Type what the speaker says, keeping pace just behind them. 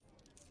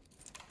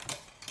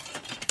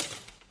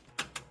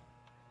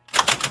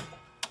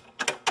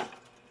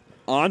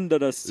under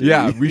the sea.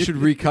 Yeah, we should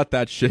recut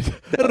that shit.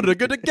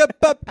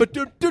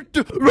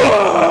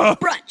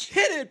 Brunch.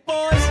 Hit it,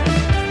 boys.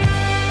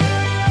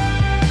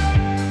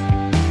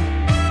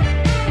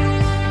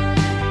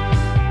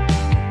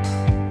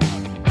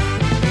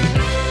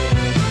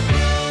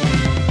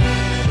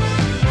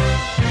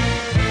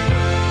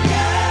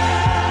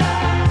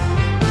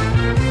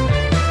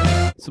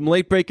 Some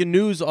late breaking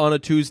news on a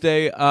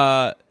Tuesday.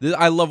 I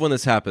love when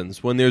this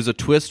happens. When there's a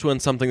twist when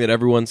something that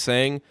everyone's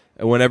saying,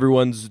 and when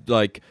everyone's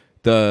like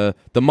the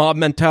mob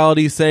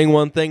mentality is saying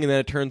one thing, and then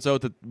it turns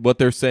out that what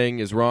they're saying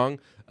is wrong.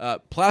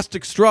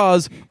 Plastic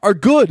straws are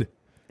good.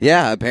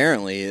 Yeah,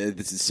 apparently.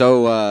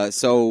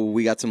 So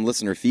we got some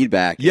listener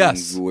feedback.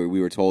 Yes, and we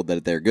were told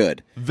that they're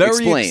good.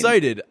 Very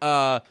excited.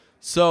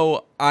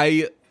 So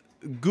I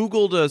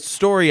Googled a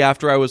story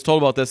after I was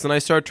told about this, and I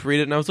started to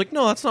read it, and I was like,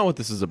 no, that's not what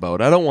this is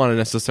about. I don't want to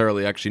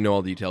necessarily actually know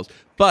all the details.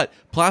 But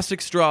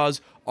plastic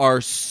straws are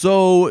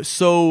so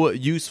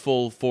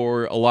useful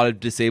for a lot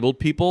of disabled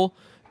people.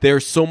 They're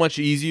so much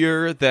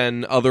easier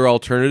than other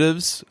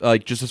alternatives,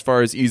 like just as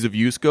far as ease of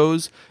use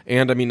goes.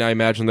 And, I mean, I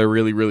imagine they're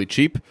really, really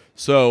cheap.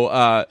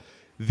 So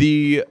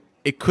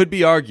it could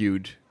be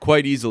argued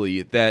quite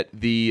easily that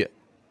the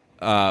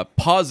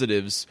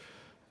positives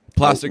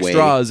plastic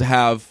straws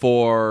have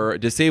for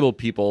disabled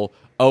people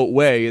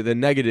outweigh the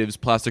negatives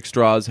plastic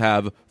straws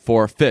have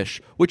for fish,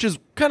 which is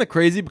kind of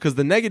crazy because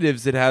the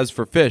negatives it has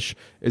for fish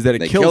is that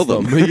it kills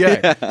them.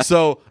 Yeah.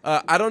 So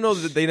I don't know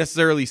that they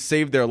necessarily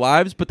save their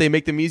lives, but they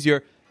make them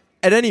easier.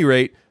 At any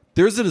rate,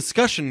 there's a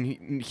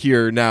discussion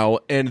here now,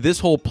 and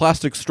this whole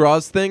plastic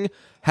straws thing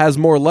has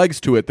more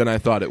legs to it than I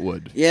thought it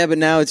would. Yeah, but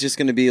now it's just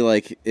going to be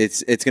like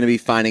it's going to be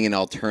finding an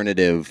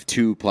alternative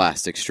to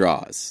plastic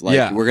straws.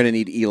 Like we're going to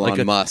need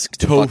Elon Musk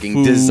to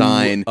fucking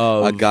design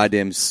a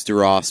goddamn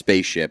straw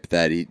spaceship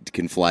that he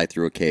can fly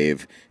through a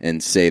cave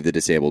and save the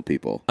disabled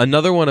people.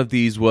 Another one of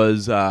these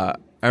was I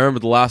remember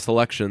the last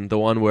election, the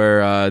one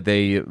where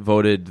they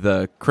voted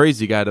the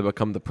crazy guy to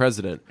become the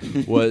president.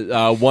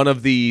 Was one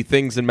of the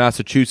things in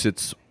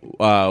Massachusetts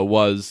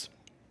was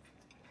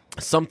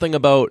something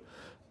about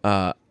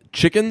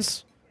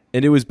chickens,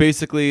 and it was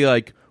basically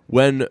like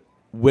when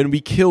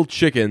we kill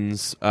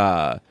chickens,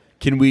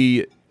 can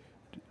we?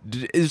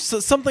 It's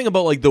something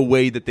about like the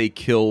way that they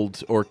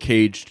killed or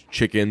caged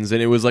chickens,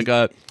 and it was like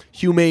a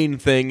humane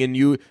thing, and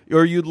you'd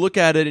look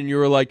at it and you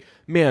were like,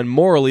 man,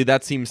 morally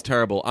that seems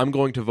terrible. I'm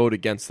going to vote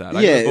against that.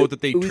 I'm going to vote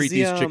that they treat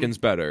these chickens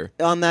better.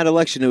 On that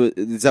election,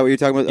 is that what you're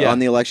talking about? Yeah. On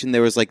the election,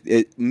 there was like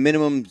a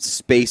minimum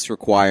space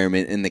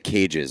requirement in the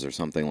cages or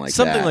something like that.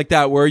 Something like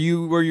that, where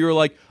you were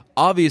like,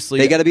 obviously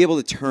they got to be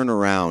able to turn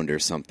around or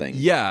something.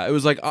 Yeah, it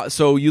was like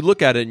so you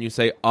look at it and you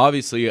say,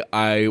 obviously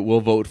I will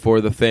vote for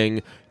the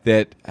thing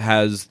that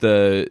has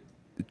the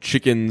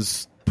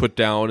chickens put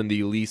down in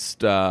the least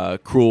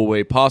cruel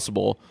way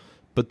possible.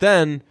 But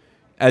then,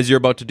 as you're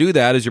about to do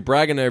that, as you're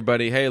bragging to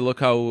everybody, hey, look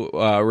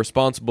how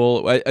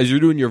responsible, as you're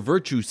doing your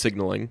virtue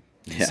signaling,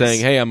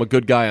 saying, hey, I'm a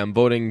good guy, I'm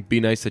voting, be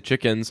nice to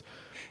chickens,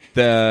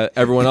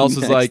 everyone else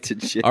is like,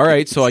 all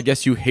right, so I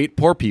guess you hate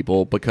poor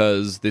people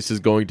because this is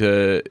going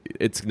to,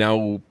 it's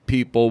now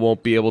people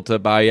won't be able to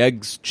buy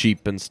eggs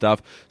cheap and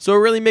stuff. So it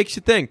really makes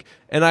you think.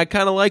 And I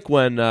kind of like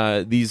when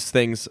these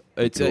things,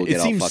 it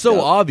seems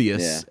so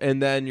obvious,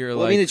 and then you're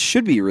like... I mean, it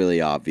should be really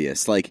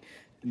obvious. Like,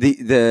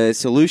 the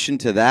solution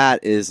to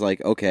that is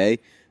like, okay,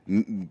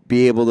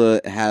 be able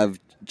to have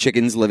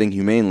chickens living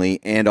humanely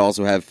and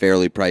also have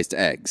fairly priced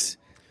eggs.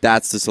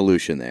 That's the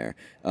solution there.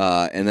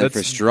 And then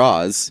for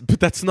straws... But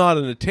that's not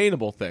an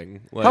attainable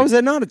thing. Like, how is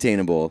that not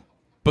attainable?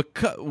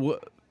 Because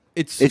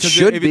it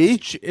should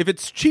be. If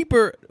it's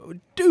cheaper...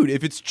 Dude,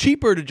 if it's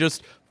cheaper to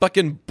just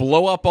fucking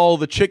blow up all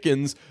the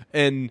chickens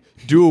and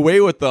do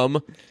away with them,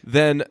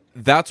 then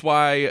that's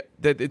why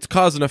it's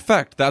cause and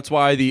effect. That's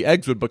why the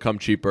eggs would become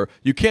cheaper.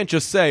 You can't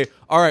just say,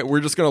 all right,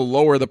 we're just going to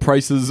lower the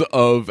prices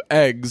of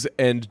eggs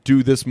and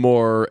do this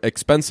more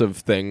expensive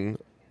thing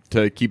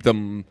to keep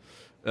them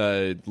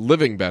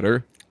living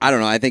better. I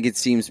don't know. I think it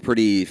seems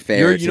pretty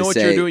fair. You know what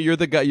you're doing? You're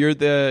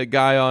the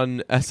guy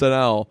on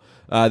SNL.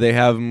 They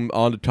have him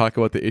on to talk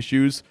about the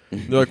issues.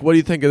 They're like, "What do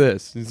you think of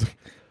this?" He's like,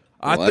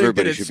 "I think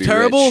that it's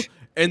terrible,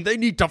 and they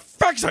need to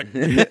fix it."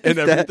 And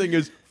everything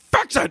is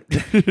fix it.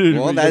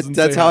 Well,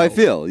 that's how I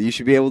feel. You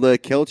should be able to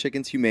kill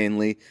chickens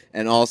humanely,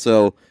 and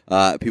also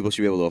people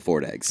should be able to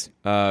afford eggs.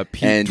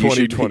 Pete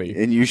 2020,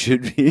 and you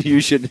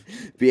should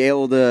be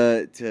able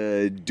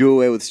to do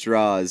away with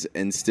straws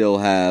and still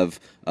have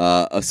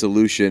a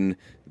solution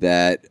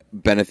that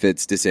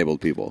benefits disabled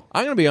people.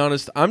 I'm going to be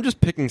honest. I'm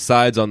just picking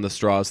sides on the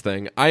straws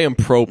thing. I am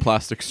pro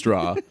plastic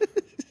straw.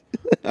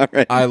 All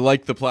right. I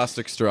like the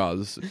plastic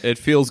straws. It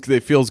feels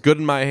good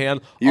in my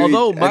hand.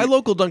 Although my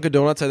local Dunkin'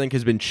 Donuts, I think,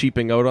 has been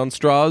cheaping out on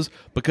straws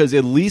because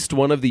at least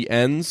one of the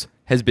ends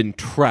has been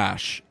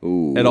trash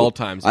at all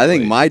times. I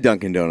think my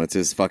Dunkin' Donuts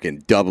is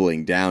fucking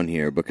doubling down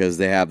here because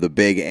they have the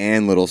big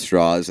and little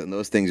straws, and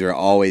those things are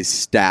always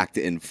stacked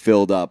and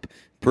filled up.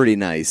 Pretty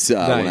nice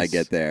when I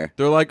get there.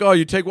 They're like, oh,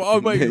 you take one. Oh,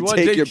 wait,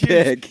 take your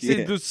pick.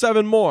 There's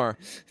 7 more.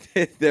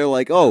 They're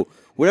like, oh,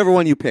 Whatever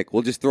one you pick,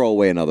 we'll just throw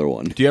away another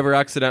one. Do you ever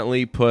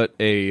accidentally put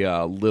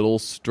a little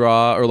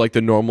straw or like the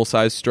normal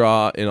size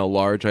straw in a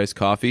large iced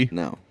coffee?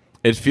 No.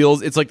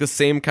 It's like the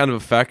same kind of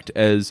effect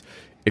as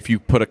if you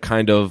put a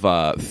kind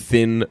of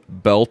thin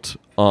belt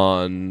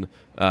on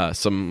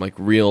some like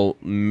real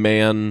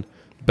man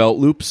belt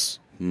loops.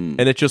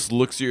 And it just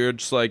looks, you're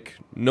just like,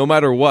 no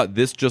matter what,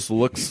 this just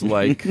looks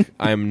like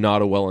I'm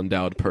not a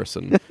well-endowed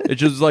person.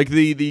 It's just like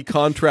the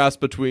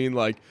contrast between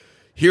like,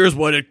 here's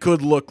what it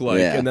could look like,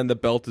 Yeah. and then the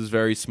belt is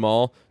very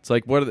small. It's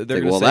like, what are they, they're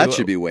Like, going to well, say? that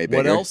should be way What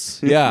bigger.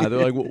 else? Yeah,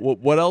 they're like,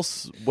 what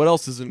else? What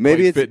else isn't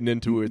Maybe quite it's- fitting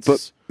into its But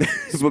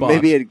spot?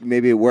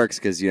 maybe it works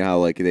because you know how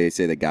like they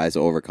say that guys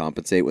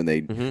overcompensate when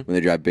they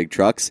drive big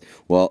trucks.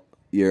 Well,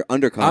 you're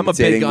undercompensating. I'm a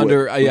big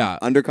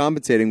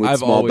undercompensating with I've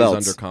small always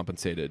belts.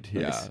 undercompensated.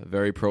 Nice. Yeah,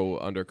 very pro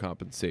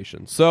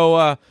undercompensation.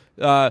 So,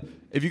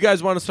 if you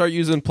guys want to start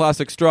using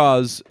plastic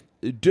straws,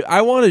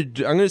 I'm going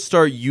to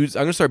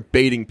start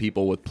baiting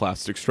people with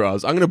plastic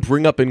straws. I'm going to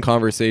bring up in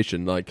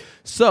conversation like,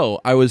 so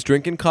I was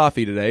drinking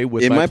coffee today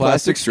with In my my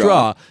plastic plastic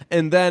straw,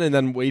 and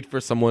then wait for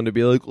someone to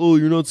be like, oh,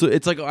 you're not so.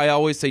 It's like I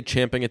always say,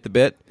 champing at the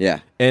bit. Yeah.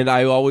 and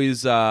I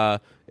always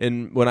and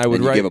when I would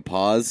And you write, give a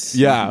pause.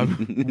 yeah,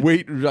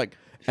 wait, like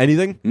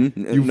anything. You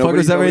Nobody-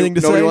 fuckers have anything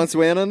to nobody say? wants to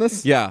weigh in on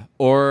this. Yeah,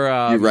 or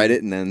You write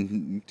it and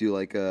then do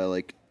like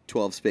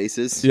 12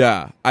 spaces.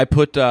 yeah, I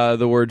put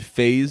the word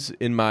phase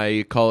in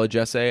my college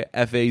essay,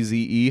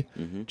 FAZE,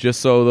 just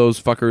so those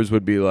fuckers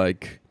would be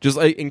like, just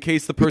like in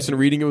case the person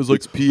reading it was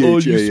like, oh, you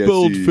PHASE.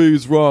 spelled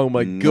phase wrong. I'm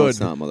like, No, good. it's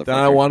not, Then I motherfucker.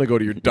 don't want to go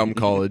to your dumb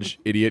college,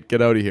 idiot.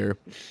 Get out of here.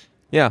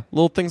 Yeah,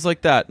 little things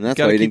like that. And that's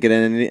Gotta why you keep,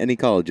 didn't get in any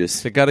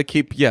colleges. They gotta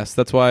keep. Yes,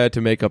 that's why I had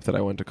to make up that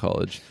I went to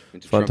college.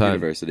 Went to Fun Trump time.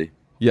 University.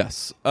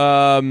 Yes.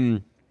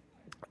 Something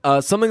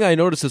I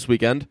noticed this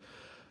weekend.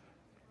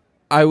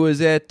 I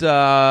was at.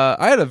 I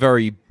had a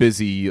very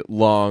busy,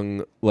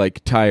 long,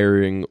 like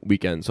tiring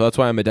weekend, so that's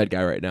why I'm a dead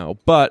guy right now.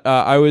 But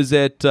I was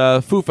at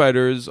Foo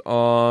Fighters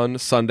on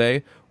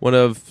Sunday, one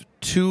of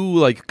two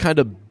like kind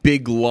of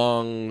big,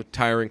 long,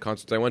 tiring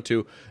concerts I went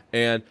to,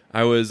 and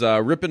I was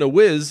ripping a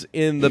whiz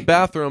in the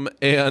bathroom,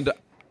 and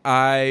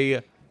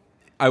I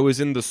was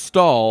in the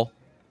stall,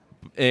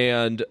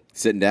 and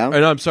Sitting down?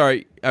 I'm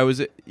sorry. I was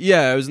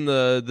in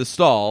the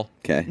stall.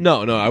 'Kay.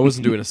 No, I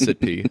wasn't doing a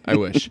sit pee. I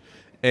wish.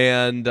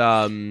 And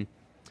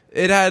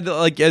it had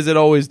like as it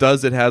always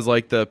does. It has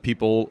like the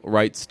people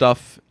write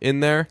stuff in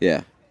there.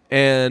 Yeah.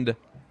 And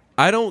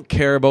I don't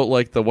care about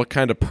like the what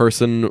kind of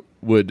person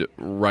would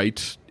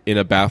write in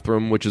a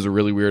bathroom, which is a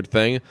really weird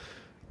thing.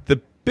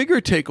 The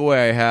bigger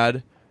takeaway I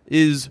had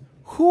is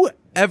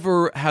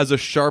whoever has a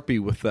Sharpie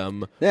with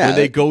them Yeah, when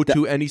they go that-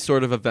 to any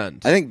sort of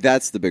event. I think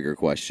that's the bigger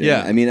question.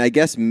 Yeah. I mean, I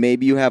guess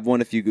maybe you have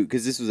one if you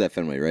because this was at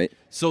Fenway, right?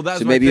 So that's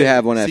So my maybe you thing,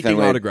 have one at seeking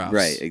Fenway. autographs.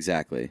 Right,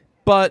 exactly.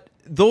 But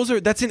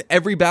that's in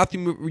every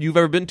bathroom you've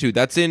ever been to.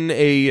 That's in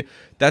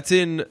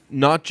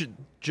not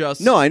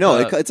just No, I know.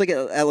 It's like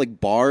at like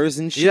bars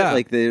and shit. Yeah,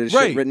 Like there's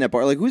right. shit written at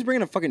bar. Like who's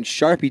bringing a fucking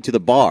Sharpie to the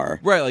bar?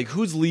 right. Like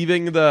who's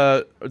leaving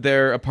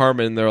their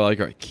apartment and they're like,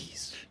 all right,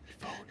 keys,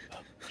 phone,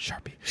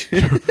 Sharpie.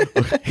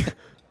 Okay.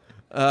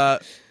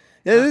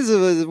 Yeah, this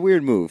is a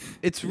weird move.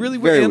 It's really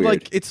Very weird. And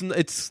weird. like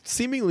it's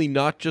seemingly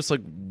not just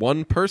like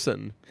one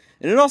person.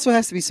 And it also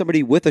has to be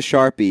somebody with a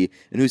Sharpie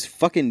and who's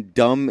fucking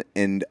dumb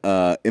and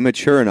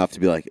immature enough to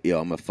be like,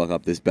 yo, I'm gonna fuck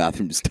up this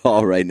bathroom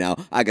stall right now.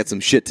 I got some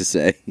shit to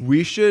say.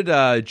 We should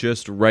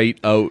just write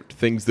out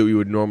things that we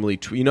would normally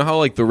tweet. You know how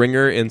like the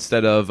Ringer,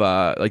 instead of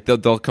like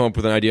they'll come up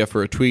with an idea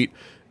for a tweet,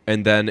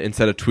 and then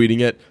instead of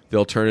tweeting it,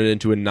 they'll turn it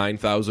into a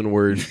 9,000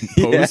 word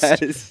post.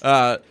 Yes.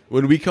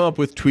 When we come up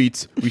with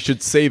tweets, we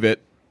should save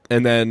it,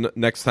 and then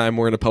next time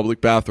we're in a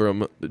public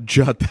bathroom,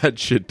 jot that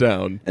shit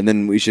down. And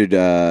then we should,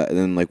 and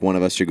then like one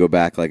of us should go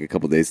back like a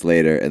couple days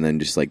later and then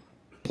just like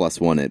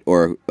 +1 it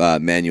or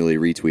manually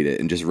retweet it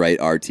and just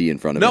write RT in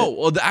front of No, it.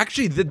 well,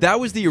 actually, that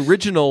was the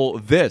original.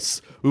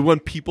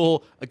 When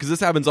people, because this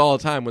happens all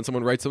the time when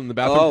someone writes something in the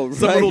bathroom, Oh,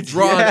 someone right, will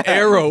draw yeah. an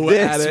arrow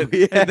This, at it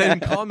yeah. and then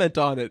comment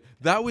on it.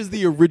 That was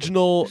the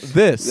original.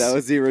 This. That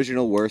was the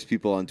original worst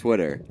people on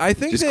Twitter. I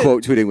think just that-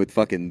 quote tweeting with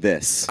fucking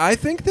this. I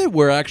think that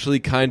we're actually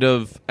kind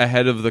of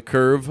ahead of the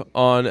curve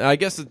on. I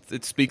guess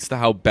it speaks to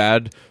how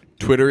bad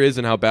Twitter is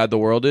and how bad the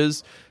world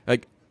is.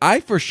 Like, I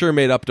for sure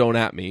made up "Don't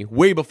at me"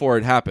 way before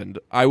it happened.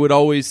 I would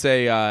always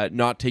say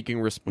not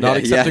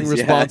accepting yes,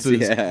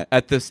 responses yeah.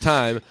 at this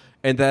time,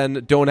 and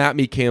then "Don't at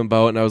me" came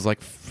about, and I was like,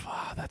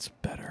 "That's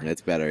better.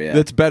 That's better, yeah.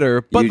 That's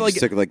better." But you like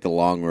just took like the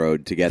long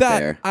road to get that,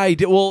 there. I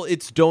did. Well,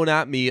 it's "Don't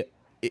at me"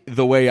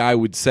 the way I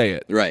would say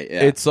it. Right,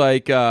 yeah. It's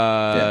like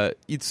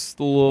it's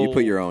the little. You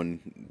put your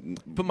own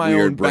Put my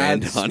weird own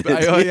brand bad on sp- it.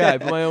 I- oh, yeah, I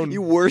put my own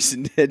You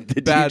worsened it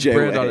the bad DJ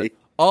brand way. on it.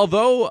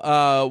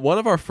 Although one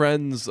of our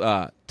friends,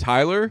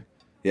 Tyler,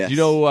 Yes. Do you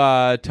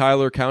know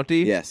Tyler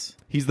County? Yes.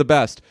 He's the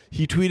best.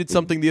 He tweeted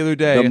something the otother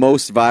day. The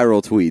most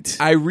viral tweet.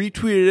 I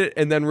retweeted it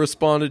and then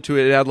responded to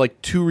it. It had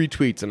like 2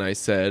 retweets, and I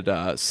said,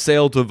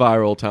 "Sail to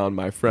viral town,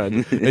 my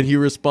friend." And he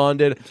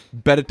responded,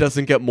 "Bet it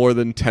doesn't get more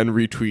than 10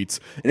 retweets."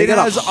 And it got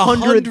has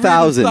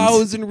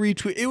 100,000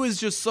 retweets. It was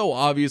just so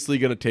obviously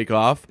going to take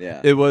off.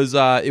 Yeah. It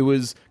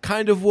was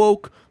kind of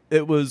woke.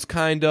 It was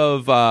kind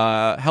of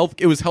health.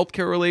 It was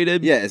healthcare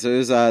related. Yeah, so it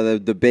was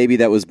the baby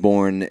that was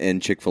born in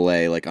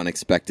Chick-fil-A like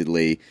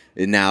unexpectedly,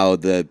 and now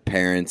the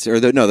parents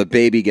the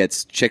baby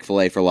gets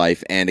Chick-fil-A for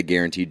life and a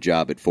guaranteed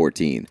job at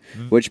 14,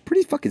 which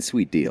pretty fucking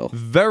sweet deal.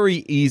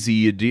 Very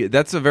easy.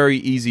 That's a very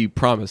easy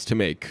promise to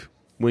make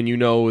when you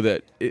know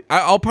that.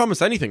 I'll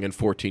promise anything in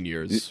 14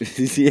 years.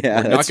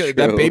 Yeah, that's true.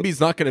 That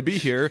baby's not going to be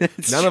here.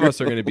 None of us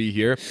are going to be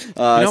here. You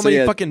know how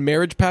many fucking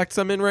marriage pacts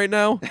I'm in right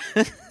now?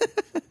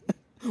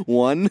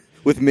 One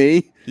with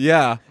me.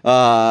 Yeah.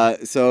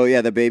 So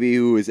yeah, the baby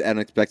who was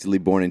unexpectedly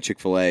born in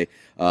Chick-fil-A,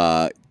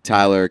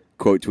 Tyler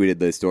quote tweeted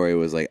the story,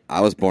 was like,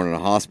 "I was born in a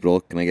hospital.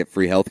 Can I get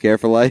free health care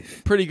for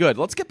life?" Pretty good.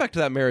 Let's get back to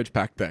that marriage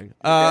pact thing.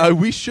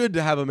 We should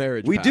have a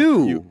marriage We pact.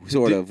 do,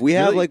 sort of. We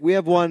have we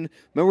have one.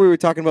 Remember we were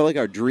talking about like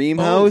our dream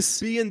house?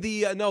 Being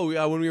the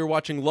when we were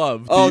watching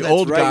Love, Oh, the that's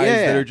old right, guys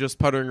yeah. that are just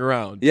puttering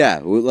around. Yeah,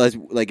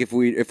 like if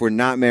we're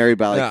not married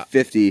by like Yeah.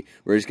 50,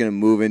 we're just gonna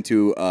move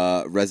into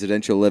a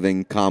residential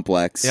living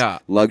complex, Yeah.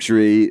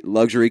 luxury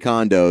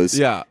condos,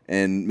 Yeah.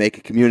 and make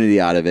a community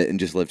out of it and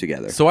just live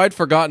together. So I'd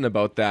forgotten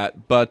about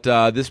that, but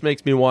this makes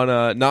me want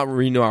to not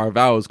renew our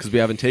vows because we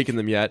haven't taken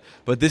them yet.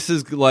 But this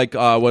is like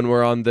when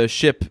we're on the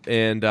ship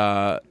and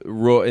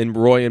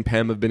Roy and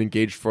Pam have been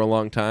engaged for a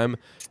long time,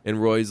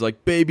 and Roy's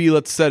like, "Baby,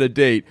 let's set a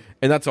date,"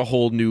 and that's a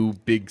whole new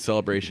big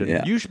celebration.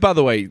 Yeah. You should, by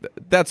the way,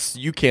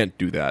 you can't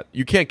do that.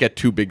 You can't get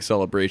 2 big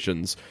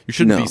celebrations. You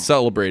shouldn't No. be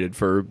celebrated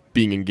for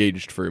being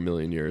engaged for a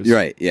million years. You're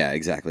right. Yeah,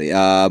 exactly.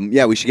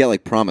 Yeah, we should get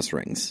like promise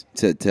rings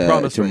to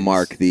Promise rings.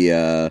 mark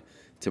the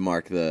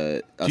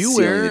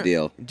sealing the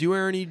deal. Do you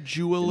wear any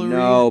jewelry?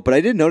 No, but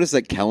I did notice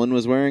that Kellen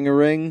was wearing a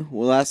ring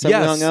last time we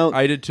Yes, hung out.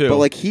 I did too. But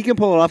like he can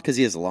pull it off because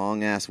he has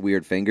long ass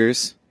weird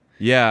fingers.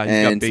 Yeah, he's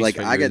got And base like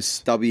I got fingers.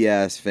 stubby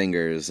ass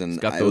fingers, and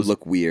got it would those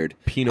look weird.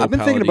 Pinot I've been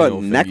thinking about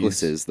Palladino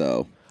necklaces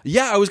though.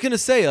 Yeah, I was gonna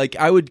say like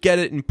I would get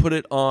it and put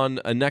it on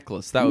a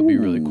necklace. That would be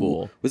really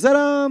cool. Was that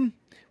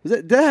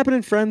did that happen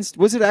in Friends?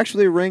 Was it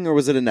actually a ring or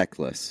was it a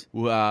necklace?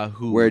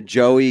 Who? Where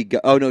Joey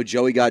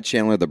Joey got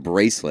Chandler the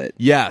bracelet.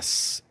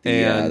 Yes,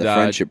 and the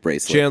friendship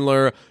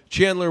bracelet.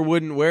 Chandler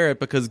wouldn't wear it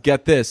because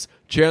get this,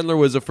 Chandler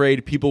was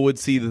afraid people would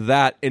see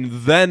that and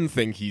then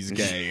think he's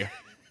gay.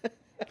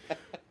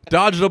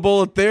 Dodged a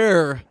bullet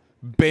there.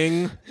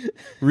 Bing.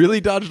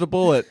 Really dodged a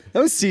bullet. That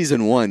was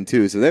season 1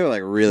 too, so they were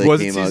like really Was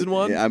it came season out.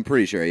 1? Yeah, I'm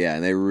pretty sure, yeah,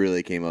 and they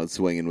really came out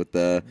swinging with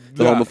the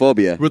Yeah.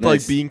 homophobia. With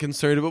Nice. like being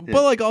concerned about,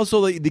 but like also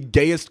like the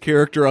gayest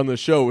character on the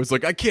show was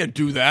like, I can't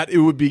do that. It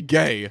would be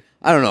gay.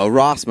 I don't know.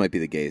 Ross might be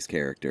the gayest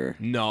character.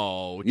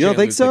 No, You don't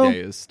think Chandler's so? The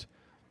gayest.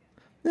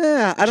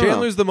 Yeah, I don't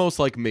Chandler's the most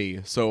like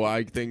me, so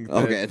I think.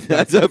 That, Okay,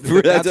 that's a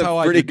how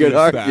I pretty good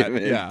deduce that.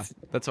 argument. Yeah,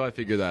 that's how I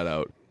figured that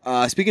out.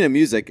 know. Speaking of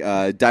music,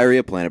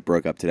 Diarrhea Planet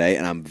broke up today,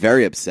 and I'm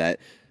very upset.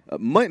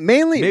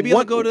 Mainly, Maybe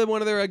I'll go to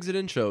one of their Exit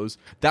In shows.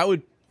 That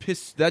would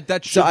piss. That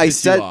should So I piss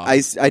said you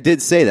off. I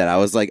did say that I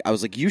was like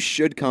you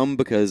should come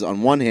because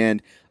on one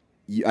hand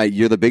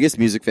you're the biggest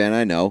music fan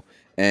I know,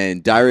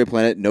 and Diarrhea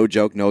Planet, no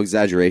joke, no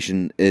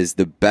exaggeration, is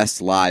the best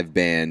live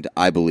band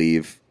I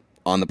believe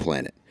on the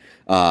planet.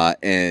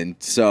 And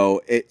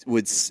so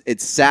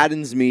it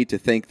saddens me to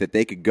think that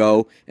they could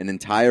go an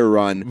entire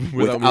run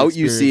Without without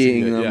you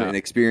seeing experiencing it, them yeah. and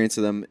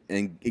experiencing them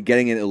and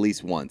getting it at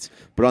least once.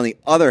 But on the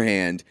other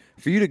hand,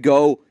 for you to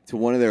go to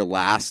one of their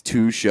last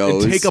 2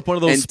 shows And take up one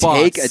of those and spots.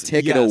 take a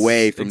ticket Yes,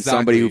 away from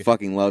somebody who exactly.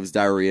 fucking loves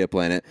Diarrhea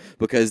Planet,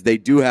 because they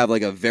do have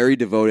like a very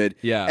devoted.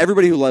 Yeah.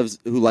 Everybody who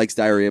likes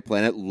Diarrhea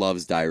Planet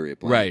loves Diarrhea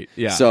Planet. Right,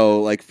 yeah.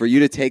 So like for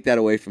you to take that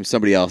away from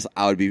somebody else,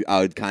 I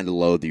would kind of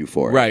loathe you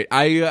for it. Right.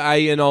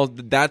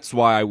 That's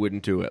why I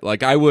wouldn't do it.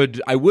 Like I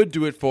would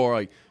do it for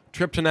like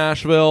trip to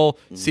Nashville,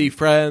 see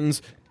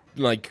friends,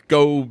 like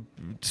go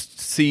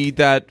see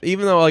that.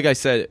 Even though, like I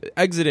said,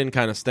 Exit In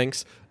kind of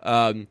stinks.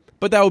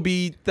 But that would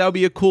be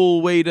a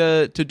cool way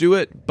to do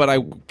it. But I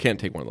can't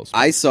take one of those.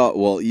 I saw.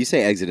 Well, you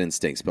say Exit In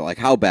stinks, but like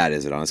how bad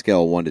is it on a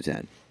scale of 1 to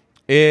 10?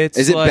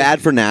 Is it bad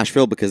for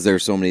Nashville because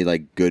there's so many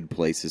like good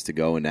places to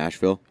go in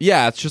Nashville?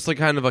 Yeah, it's just like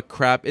kind of a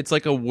crap. It's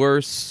like a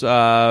worse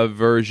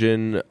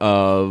version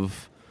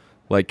of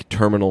like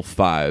Terminal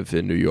 5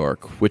 in New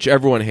York, which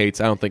everyone hates.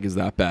 I don't think is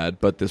that bad,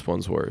 but this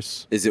one's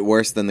worse. Is it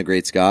worse than the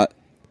Great Scott?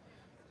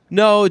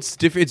 No, it's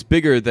It's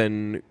bigger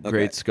than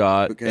Great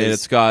Scott, Because- and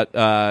it's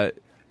got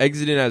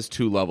Exit In has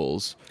 2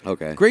 levels.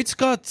 Okay. Great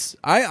Scott's.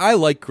 I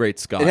like Great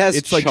Scott. It has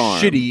it's like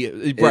charm. shitty,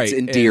 It's right?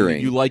 and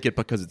endearing. you like it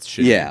because it's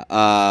shitty. Yeah.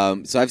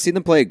 So I've seen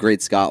them play at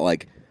Great Scott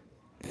like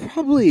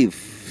probably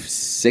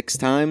 6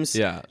 times.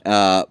 Yeah.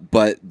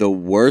 But the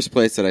worst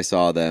place that I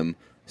saw them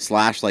 /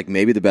 like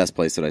maybe the best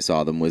place that I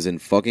saw them was in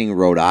fucking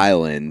Rhode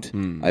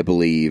Island, I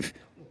believe.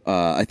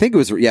 I think it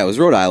was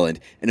Rhode Island,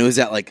 and it was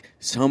at like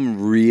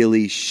some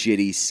really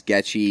shitty,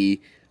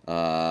 sketchy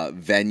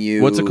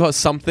venue. What's it called?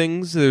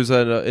 Somethings. There's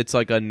it's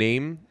like a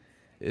name.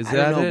 Is I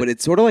that don't know, it? but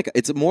it's sort of like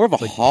it's more of a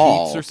like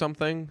hall Pete's or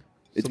something.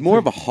 It's more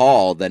of a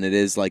hall than it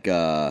is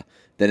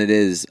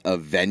a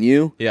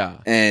venue. Yeah.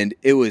 And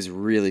it was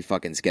really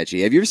fucking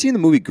sketchy. Have you ever seen the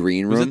movie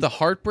Green Room? Was it the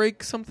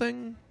Heartbreak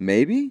something?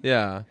 Maybe?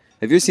 Yeah.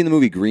 Have you ever seen the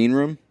movie Green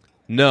Room?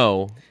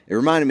 No. It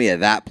reminded me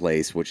of that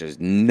place, which is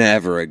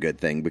never a good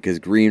thing because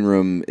Green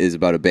Room is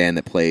about a band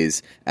that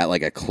plays at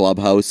like a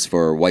clubhouse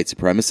for white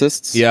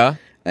supremacists. Yeah.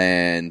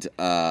 And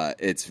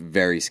it's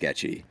very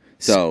sketchy.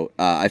 So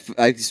I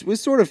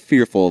was sort of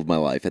fearful of my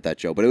life at that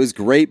show, but it was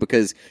great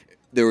because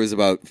there was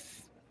about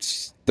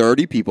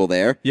 30 people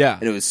there. Yeah.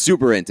 And it was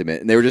super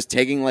intimate. And they were just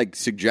taking like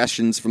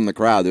suggestions from the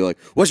crowd. They were like,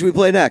 what should we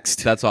play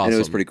next? That's awesome. And it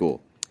was pretty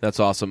cool. That's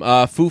awesome.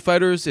 Foo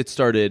Fighters, it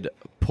started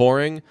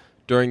pouring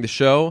during the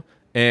show,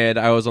 and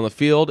I was on the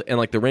field, and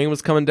like the rain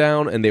was coming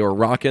down, and they were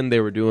rocking. They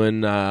were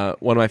doing one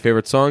of my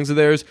favorite songs of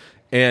theirs,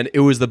 and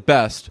it was the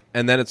best.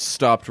 And then it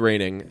stopped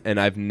raining, and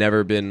I've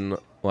never been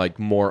like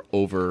more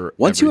over.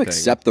 Once everything. you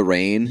accept the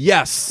rain,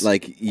 yes,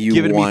 like you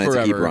Give it want me it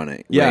to keep forever.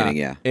 raining.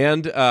 Yeah.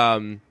 And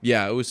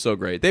it was so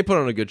great. They put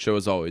on a good show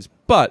as always.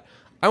 But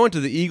I went to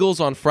the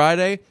Eagles on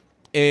Friday,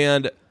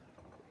 and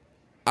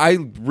I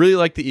really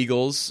like the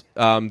Eagles.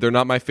 They're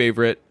not my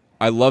favorite.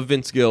 I love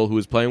Vince Gill, who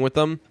was playing with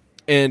them,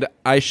 and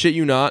I shit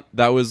you not,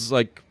 that was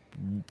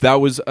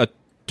a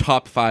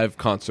top 5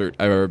 concert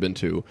I've ever been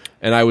to,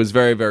 and I was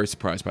very, very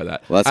surprised by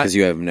that. Well, that's because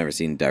you have never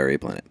seen Diarrhea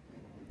Planet.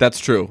 That's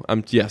true.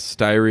 Yes,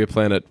 Diarrhea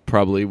Planet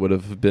probably would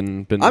have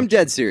been. I'm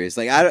dead serious.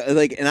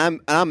 And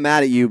I'm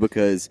mad at you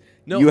because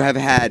you have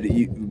had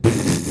you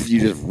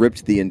just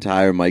ripped the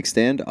entire mic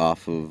stand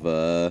off of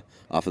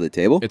the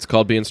table. It's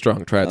called being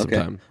strong. Try it Okay.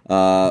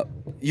 sometime.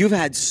 You've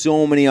had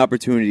so many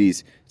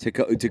opportunities to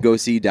go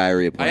see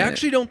Diarrhea I Planet.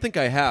 actually don't think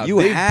I have.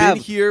 You They've have.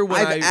 been here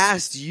when I've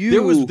asked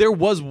you. There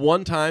was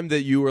one time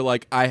that you were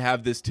like, "I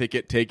have this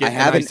ticket, take it." I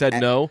have and I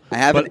said no. I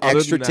have but an other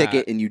extra than that-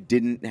 ticket, and you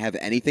didn't have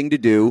anything to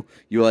do.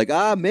 You were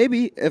like,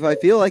 maybe if I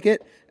feel like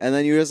it, and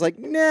then you were just like,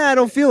 nah, I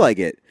don't feel like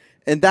it.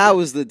 And that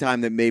was the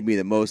time that made me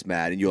the most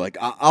mad. And you're like,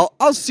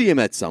 I'll see him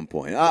at some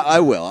point. I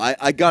will.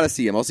 I gotta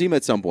see him. I'll see him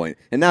at some point.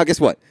 And now, guess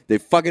what? They're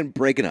fucking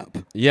breaking up.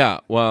 Yeah.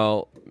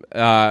 Well,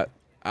 I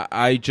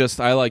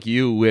like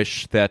you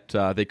wish that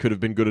they could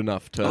have been good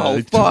enough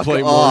to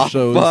play more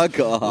shows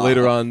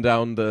later on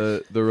down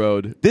the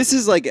road. This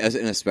is like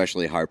an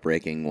especially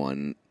heartbreaking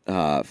one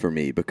for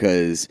me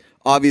because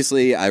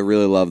obviously I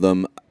really love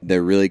them.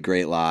 They're really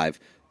great live.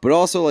 But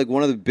also, like,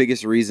 one of the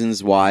biggest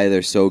reasons why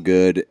they're so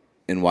good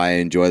and why I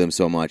enjoy them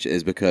so much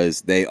is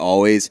because they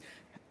always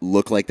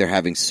look like they're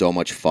having so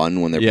much fun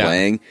when they're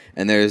playing.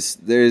 And there's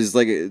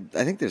like,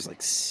 I think there's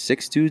like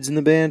 6 dudes in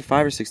the band,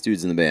 5 or 6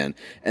 dudes in the band,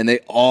 and they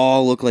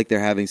all look like they're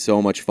having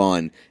so much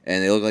fun,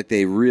 and they look like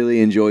they really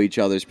enjoy each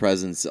other's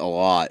presence a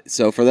lot.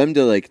 So for them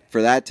to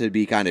for that to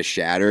be kind of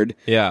shattered,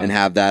 and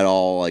have that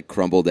all like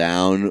crumble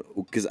down,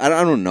 because I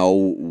don't know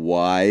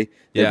why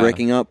they're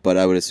breaking up, but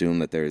I would assume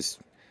that there's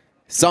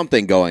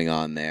something going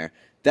on there.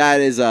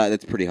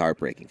 That's pretty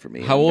heartbreaking for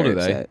me. How old are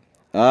they?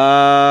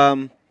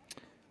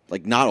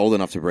 Like not old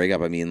enough to break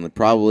up. I mean, they're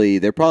probably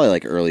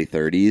like early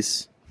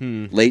 30s,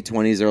 late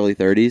 20s, early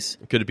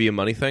 30s. Could it be a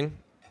money thing?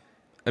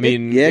 I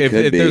mean, it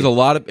could if be. there's a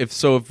lot of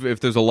if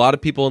there's a lot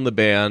of people in the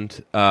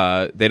band,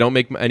 they don't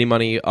make any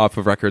money off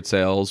of record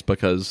sales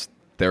because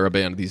they're a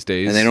band these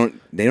days, and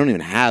they don't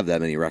even have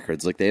that many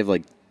records. Like they have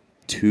like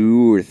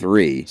 2 or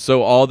 3.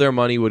 So all their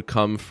money would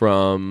come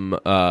from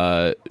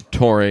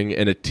touring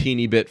and a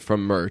teeny bit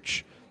from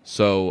merch.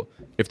 So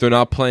if they're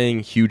not playing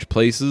huge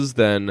places,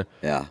 then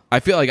I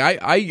feel like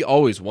I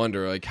always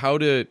wonder like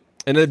and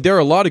there are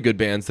a lot of good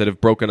bands that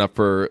have broken up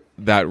for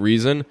that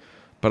reason,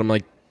 but I'm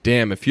like,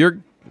 damn, if you're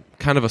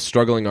kind of a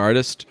struggling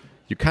artist,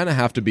 you kind of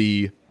have to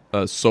be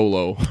a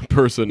solo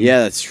person. Yeah,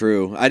 that's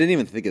true. I didn't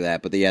even think of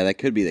that, but that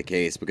could be the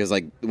case because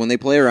like when they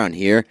play around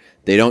here,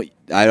 I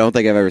don't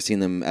think I've ever seen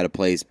them at a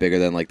place bigger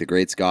than like the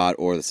Great Scott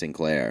or the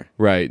Sinclair.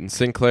 Right, and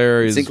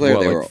Sinclair is they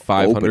were like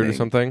 500 opening. or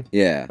something.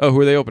 Yeah. Oh, who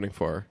are they opening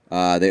for?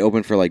 They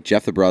opened for like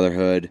Jeff the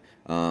Brotherhood,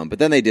 but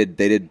then they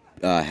did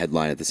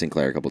headline at the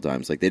Sinclair a couple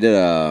times. Like they did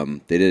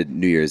a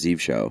New Year's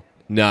Eve show.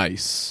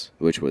 Nice.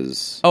 Which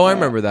was I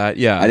remember that.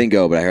 Yeah, I didn't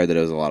go, but I heard that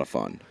it was a lot of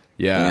fun.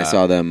 Yeah, and I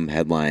saw them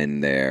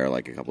headline there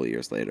like a couple of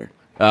years later.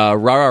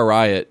 Rara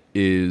Riot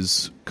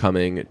is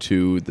coming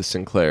to the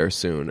Sinclair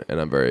soon,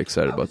 and I'm very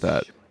excited about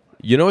that.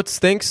 You know what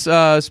stinks?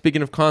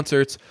 Speaking of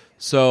concerts,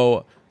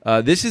 so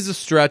this is a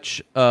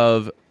stretch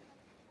of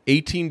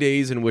 18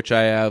 days in which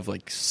I have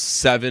like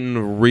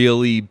 7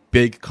 really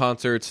big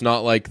concerts,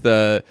 not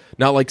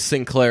like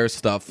Sinclair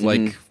stuff,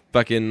 like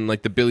fucking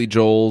like the Billy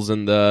Joels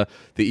and the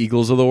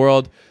Eagles of the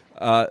world.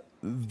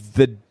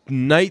 The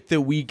night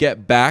that we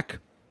get back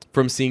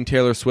from seeing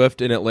Taylor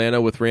Swift in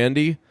Atlanta with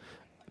Randy,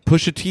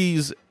 Pusha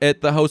T's at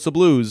the House of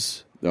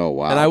Blues. Oh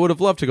wow! And I would have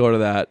loved to go to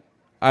that.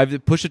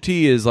 Pusha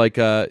T is like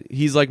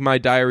he's like my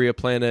Diarrhea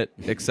Planet,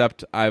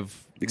 except wanted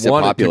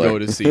popular. to go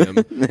to see him.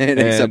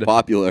 Except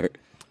popular.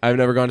 I've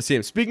never gone to see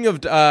him. Speaking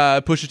of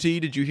Pusha T,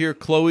 did you hear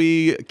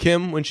Chloe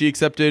Kim when she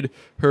accepted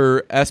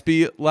her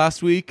ESPY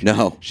last week?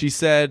 No. She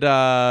said,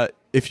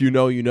 if you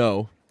know, you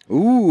know.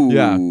 Ooh.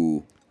 Yeah.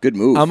 Good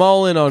move. I'm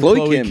all in on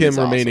Chloe Kim Kim is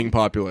remaining awesome.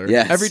 popular.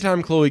 Yes. Every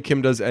time Chloe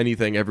Kim does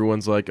anything,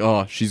 everyone's like,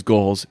 oh, she's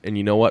goals. And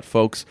you know what,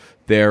 folks?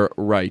 They're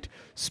right.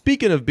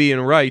 Speaking of being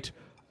right,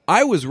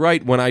 I was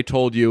right when I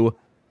told you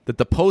that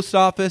the post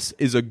office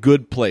is a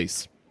good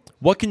place.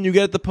 What can you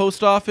get at the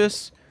post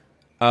office?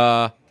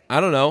 I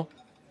don't know.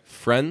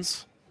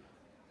 Friends,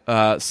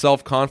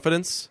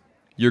 self-confidence,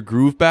 your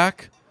groove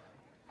back.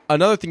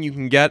 Another thing you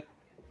can get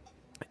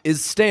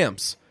is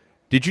stamps.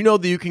 Did you know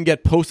that you can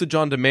get postage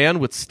on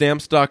demand with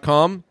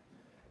Stamps.com?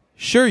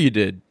 Sure you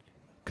did,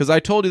 because I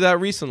told you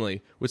that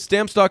recently. With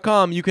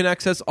Stamps.com, you can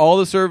access all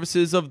the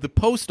services of the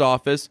post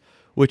office,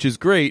 which is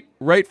great,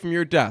 right from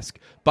your desk.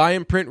 Buy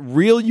and print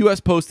real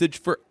U.S. postage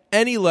for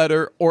any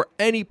letter or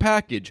any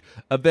package.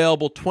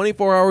 Available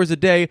 24 hours a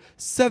day,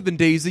 7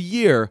 days a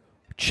year.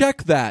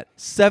 Check that.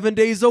 7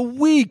 days a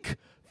week.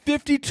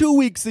 52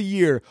 weeks a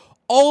year.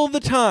 All the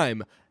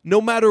time.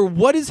 No matter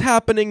what is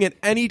happening at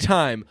any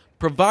time,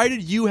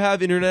 provided you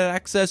have internet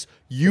access,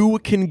 you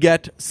can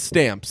get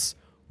stamps.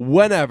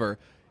 Whenever.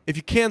 If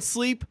you can't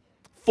sleep,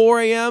 4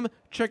 a.m.,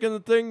 checking the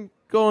thing,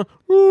 going,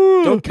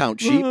 Don't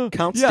count sheep.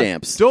 Count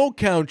stamps. Don't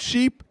count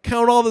sheep.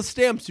 Count all the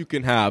stamps you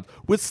can have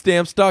with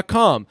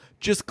Stamps.com.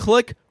 Just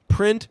click,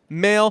 print,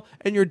 mail,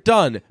 and you're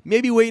done.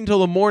 Maybe wait until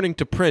the morning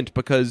to print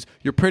because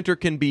your printer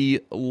can be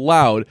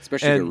loud.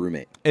 Especially if you're a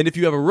roommate. And if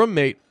you have a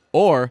roommate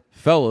or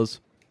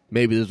fellas,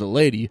 maybe there's a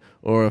lady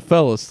or a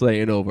fella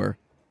staying over.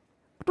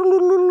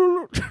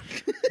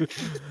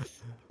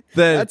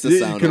 Then That's a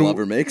sound a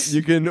lover makes.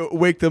 You can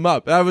wake them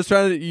up. I was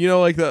trying to,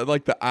 like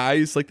the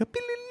eyes, like the,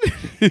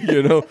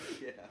 you know.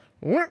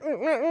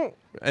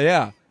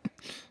 Yeah.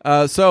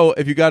 So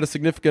if you got a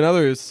significant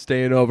other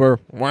staying over,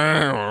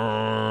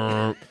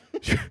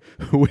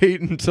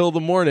 wait until the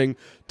morning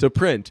to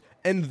print,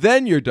 and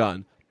then you're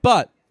done.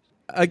 But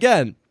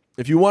again,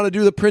 if you want to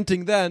do the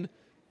printing, then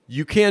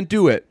you can't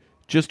do it.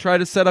 Just try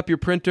to set up your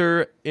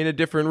printer in a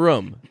different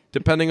room,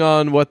 depending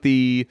on what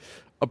the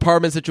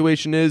apartment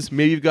situation is.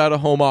 Maybe you've got a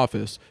home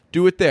office.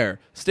 Do it there.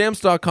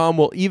 Stamps.com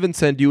will even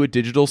send you a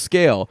digital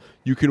scale.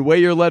 You can weigh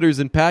your letters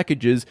and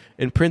packages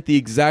and print the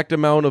exact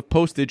amount of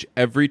postage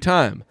every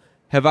time.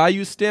 Have I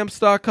used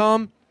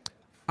Stamps.com?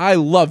 I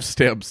love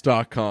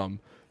Stamps.com.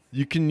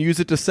 You can use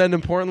it to send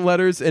important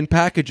letters and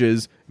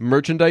packages,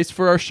 merchandise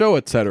for our show,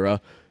 etc.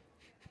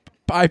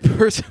 I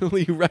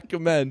personally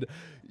recommend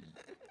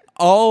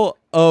all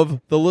of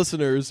the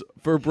listeners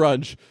for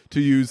brunch to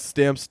use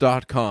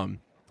Stamps.com.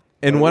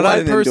 And when What I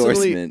an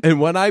personally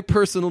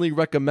endorsement.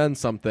 recommend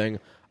something,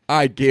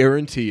 I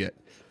guarantee it.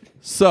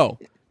 So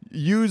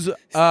use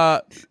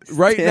right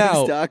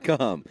now.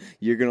 Stamps.com.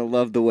 You're going to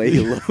love the way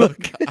you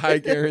look. I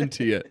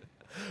guarantee it.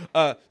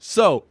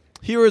 So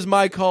here is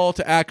my call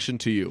to action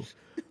to you.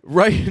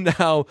 Right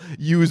now,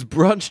 use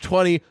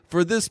Brunch20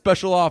 for this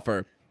special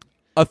offer.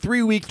 A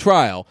 3-week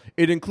trial.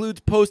 It includes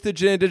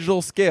postage and a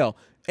digital scale.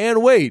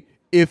 And wait,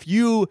 if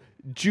you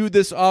do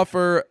this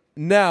offer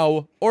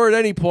now or at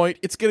any point,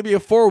 it's going to be a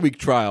 4-week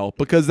trial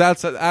because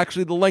that's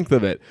actually the length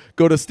of it.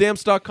 Go to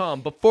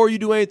Stamps.com. Before you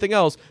do anything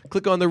else,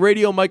 click on the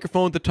radio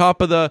microphone at the top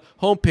of the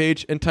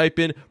homepage and type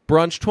in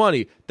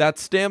Brunch20.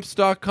 That's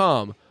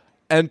Stamps.com.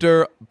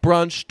 Enter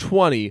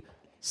Brunch20.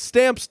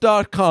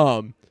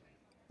 Stamps.com.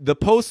 The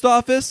post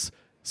office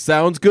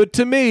sounds good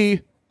to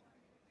me.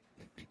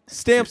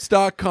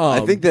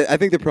 Stamps.com. I think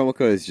the promo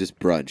code is just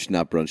brunch,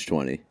 not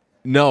brunch20.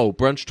 No,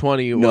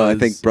 Brunch20 was... No, I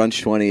think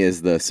brunch20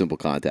 is the simple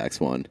contacts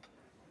one.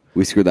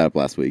 We screwed that up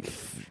last week.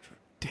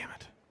 Damn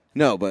it.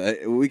 No,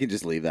 but we can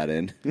just leave that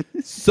in.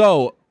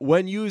 So,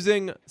 when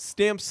using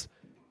Stamps,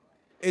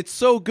 it's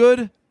so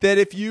good that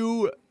if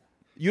you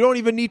don't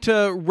even need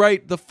to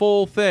write the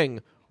full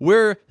thing.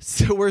 We're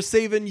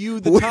saving you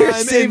the We're time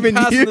saving and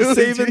passing you the the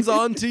savings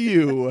on to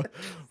you.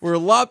 We're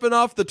lopping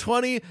off the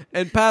 20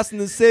 and passing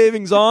the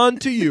savings on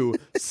to you.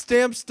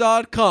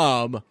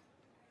 Stamps.com.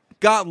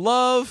 Got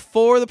love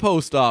for the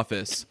post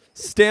office.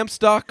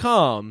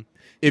 Stamps.com.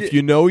 If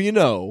you know, you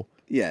know.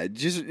 Yeah,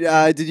 just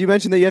did you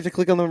mention that you have to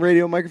click on the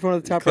radio microphone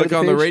at the top right of Click the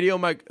on page? the radio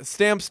mic.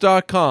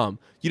 Stamps.com.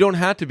 You don't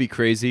have to be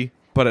crazy,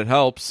 but it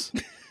helps.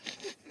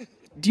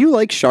 Do you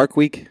like Shark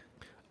Week?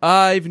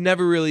 I've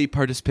never really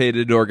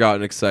participated or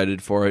gotten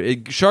excited for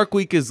it. Shark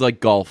Week is like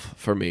golf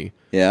for me.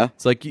 Yeah.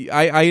 It's like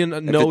I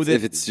know that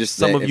if it's just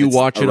some that- of if you it's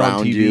watch it on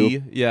around TV.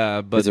 you, Yeah,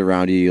 If but it's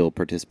around you, you'll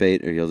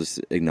participate or you'll just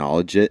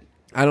acknowledge it.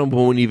 I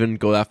won't even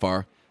go that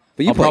far.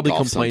 But you I'll play probably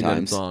golf complain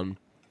sometimes. that it's on.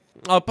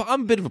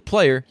 I'm a bit of a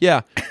player,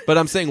 yeah. But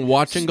I'm saying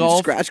watching golf.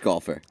 Scratch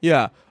golfer.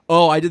 Yeah.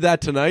 Oh, I did that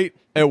tonight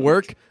at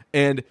work,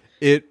 and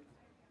it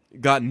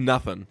got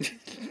nothing.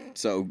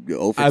 So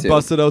 0 for I 2.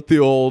 busted out the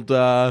old,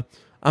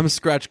 I'm a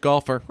scratch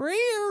golfer.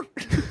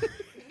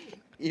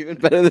 Even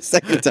better the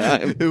second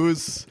time. It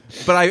was,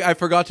 but I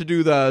forgot to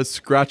do the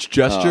scratch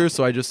gesture, Oh.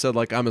 so I just said,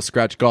 like, I'm a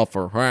scratch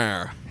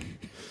golfer.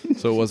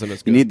 so it wasn't as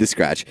You good. need the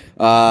scratch.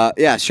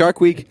 Yeah,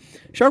 Shark Week.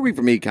 Shark Week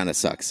for me kind of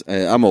sucks.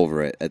 I'm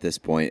over it at this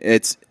point.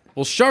 It's,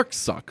 Well, sharks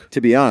suck.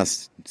 to be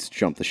honest, it's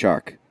Jump the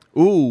Shark.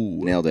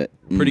 Ooh, Nailed it.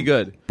 pretty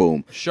good.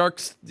 Boom.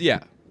 Sharks,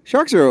 yeah.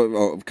 Sharks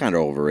are kind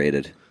of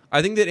overrated.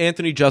 I think that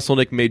Anthony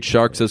Jeselnik made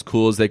sharks as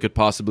cool as they could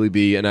possibly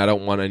be, and I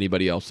don't want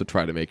anybody else to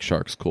try to make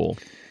sharks cool.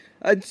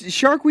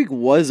 Shark Week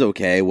was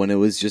okay when it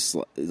was just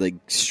like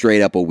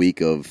straight up a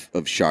week of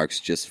sharks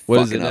just What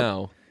fucking is it up.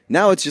 now?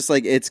 Now it's just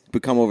like it's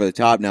become over the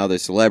top. Now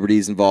there's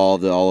celebrities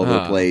involved all over the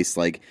Ah. place.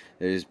 Like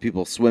there's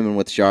people swimming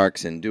with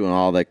sharks and doing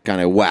all that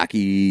kind of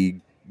wacky,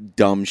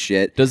 dumb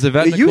shit. Does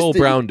Yvette It used Nicole to-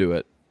 Brown do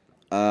it?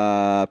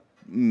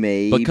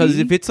 Maybe Because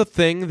if it's a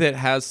thing that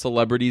has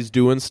celebrities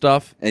doing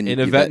stuff And and,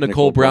 Yvette Yvette Nicole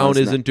Nicole Brown Brown's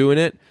not- isn't doing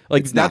it,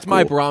 like it's not that's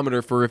my cool.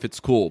 barometer for if it's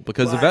cool.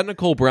 Because But- Yvette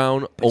Nicole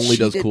Brown only she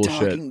does did cool shit.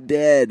 Talking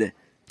Dead.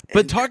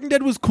 But Talking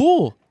Dead was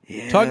cool.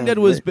 Yeah, Talking Dead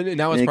was but-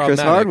 now it's and Chris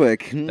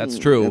problematic. Hardwick. That's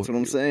true. That's what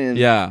I'm saying.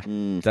 Yeah,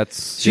 Mm.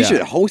 that's She yeah.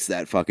 should host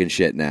that fucking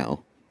shit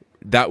now.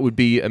 That would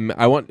be.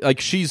 I want like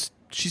she's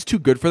too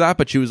good for that,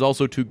 but she was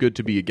also too good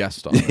to be a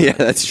guest on. Yeah,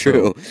 that's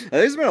true.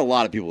 There's been a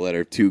lot of people that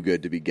are too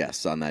good to be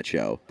guests on that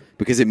show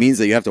because it means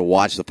that you have to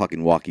watch the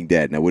fucking Walking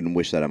Dead, and I wouldn't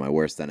wish that on my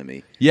worst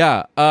enemy.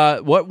 Yeah.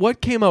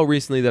 What came out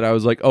recently that I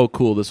was like, oh,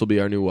 cool, this will be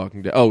our new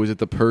Walking Dead. Oh, is it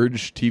the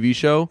Purge TV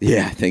show?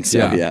 Yeah, I think so.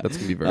 Yeah, Yeah, that's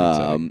gonna be very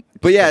exciting.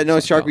 But yeah, no,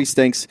 Sucks Shark out. Week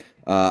stinks.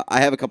 I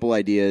have a couple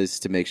ideas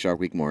to make Shark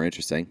Week more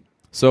interesting.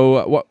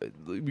 So what?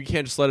 We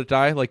can't just let it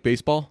die like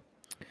baseball.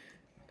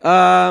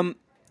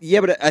 Yeah,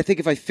 but I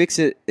think if I fix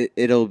it,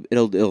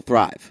 it'll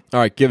thrive. All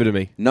right, give it to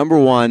me. Number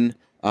one,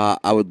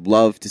 I would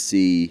love to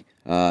see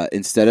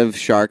instead of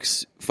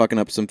sharks fucking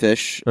up some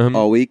fish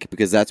all week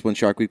because that's when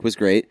Shark Week was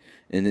great,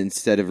 and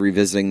instead of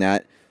revisiting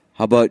that,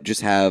 how about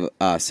just have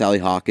Sally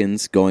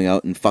Hawkins going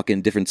out and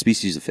fucking different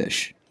species of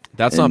fish?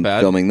 That's and not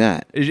bad. Filming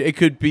that. It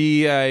could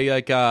be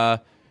like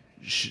a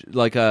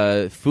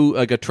food,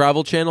 like a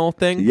Travel Channel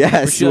thing. where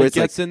Yes, she where like, it's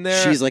like gets in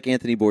there. she's like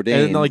Anthony Bourdain.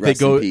 and then like they rest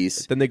go. in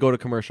peace. Then they go to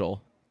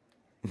commercial.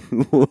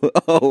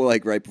 Oh,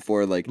 like right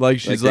before, like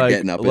She's they're like,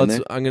 getting up in let's.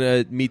 there. I'm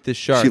gonna meet this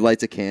shark. She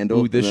lights a candle.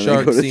 Ooh, this and then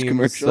shark they go to seems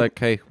commercial. like,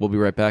 hey, we'll be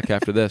right back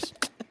after this.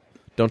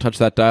 Don't touch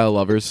that dial,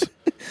 lovers.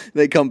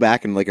 They come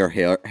back and like her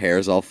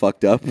hair's all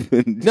fucked up.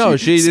 And No,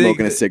 she's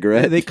smoking a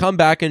cigarette. They come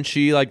back and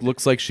she like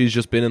looks like she's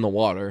just been in the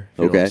water.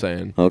 You know what I'm Okay.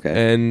 saying?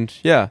 Okay. And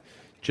yeah,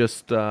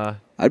 just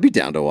I'd be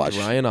down to watch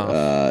Drying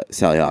off.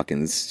 Sally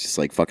Hawkins just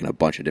like fucking a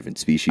bunch of different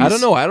species. I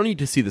don't know. I don't need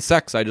to see the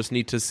sex. I just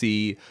need to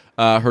see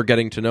her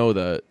getting to know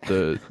the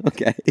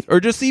Okay. or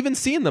just even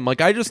seeing them.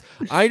 Like I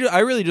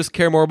really just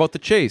care more about the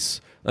chase.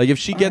 Like if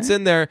she gets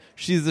in there,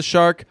 she's the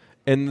shark,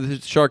 and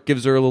the shark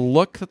gives her a little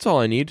look. That's all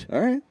I need. All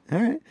right. All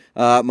right.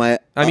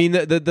 I mean,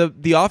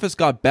 the Office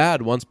got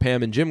bad once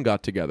Pam and Jim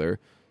got together.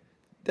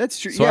 That's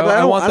true. So yeah, but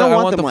I I want don't the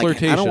want them like I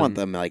flirtation. don't want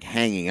them like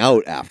hanging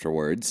out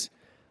afterwards.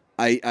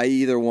 I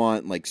either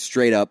want like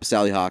straight up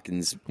Sally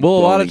Hawkins. Well, a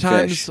lot boning of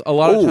times, fish. a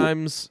Ooh,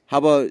 times, How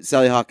about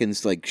Sally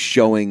Hawkins like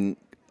showing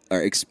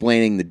or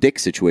explaining the dick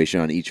situation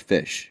on each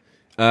fish?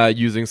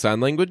 using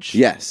sign language.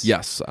 Yes.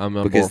 yes, I'm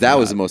on Because board that for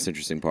was the most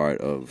interesting part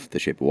of The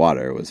Shape of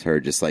Water was her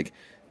just like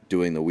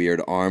doing the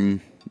weird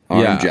arm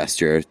Yeah.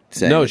 gesture.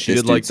 Saying, No, like, she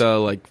this did like dude's-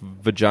 the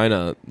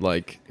vagina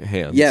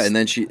hands. Yeah, and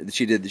then she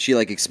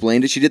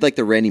explained it. She did like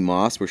the Randy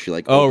Moss where she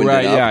like Oh, opened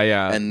right, it up, yeah,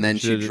 yeah. and then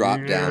She she did-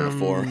 dropped down the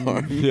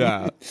forearm.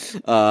 yeah.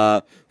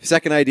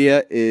 Second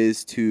idea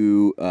is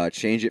to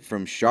change it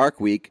from Shark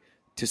Week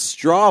to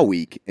Straw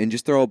Week and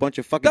just throw a bunch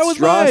of fucking That was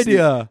straws. my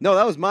idea. No,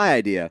 that was my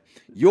idea.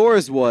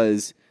 Yours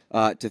was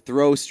to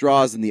throw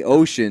straws in the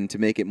ocean to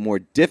make it more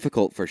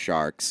difficult for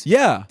sharks.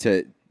 Yeah.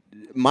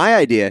 My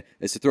idea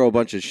is to throw a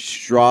bunch of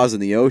straws in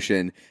the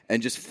ocean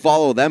and just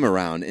follow them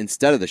around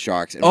instead of the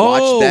sharks and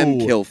watch them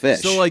kill fish.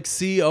 So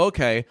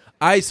okay.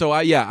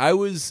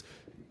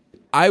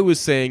 I was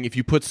saying if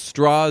you put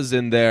straws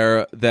in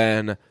there,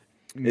 then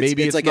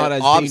maybe it's like not an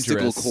as obstacle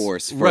dangerous.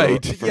 course for-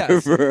 right? for-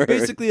 yes, for-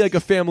 basically like a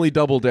family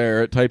double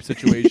dare type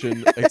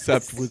situation,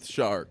 except with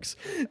sharks.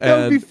 That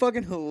would be And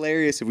fucking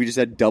hilarious if we just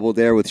had Double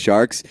Dare with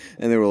sharks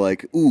and they were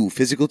like, ooh,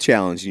 physical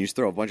challenge, and you just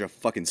throw a bunch of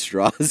fucking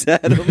straws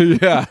at them.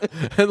 yeah,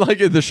 and like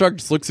the shark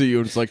just looks at you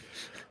and it's like,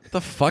 "What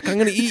the fuck? I'm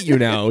gonna eat you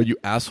now, you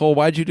asshole!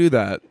 Why'd you do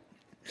that?"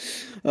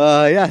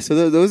 Yeah,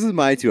 so those are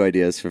my two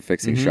ideas for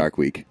fixing Mm-hmm. Shark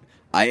Week.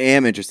 I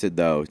am interested,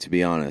 though, to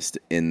be honest,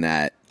 in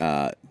that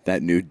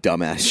new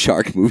dumbass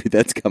shark movie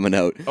that's coming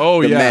out.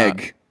 Oh, The yeah.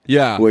 Meg.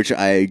 Yeah. Which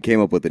I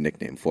came up with a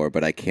nickname for,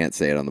 but I can't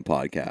say it on the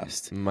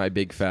podcast. My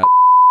big fat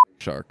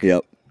shark.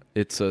 Yep.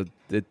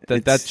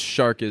 That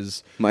shark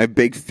is My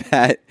big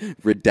fat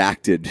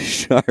redacted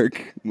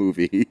shark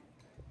movie.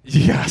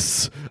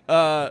 yes.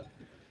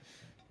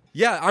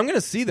 Yeah, I'm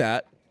gonna see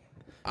that.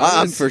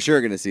 I'm for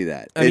sure going to see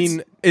that. I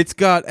mean, it's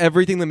got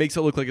everything that makes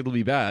it look like it'll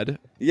be bad.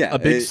 Yeah, a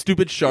big it-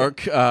 stupid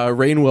shark,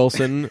 Rainn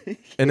Wilson,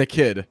 and a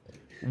kid.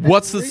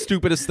 What's the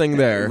stupidest thing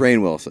there?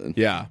 Rainn Wilson.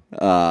 Yeah.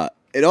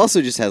 It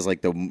also just has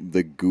like the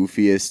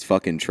goofiest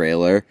fucking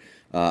trailer.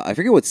 I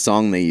forget what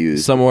song they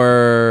used.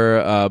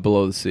 Somewhere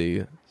below the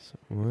sea.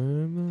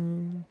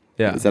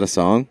 Yeah. Is that a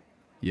song?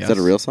 Yes. Is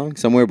that a real song?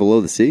 Somewhere Below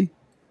the Sea?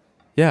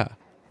 Yeah.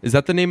 Is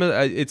that the name of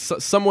it's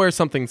Somewhere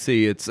Something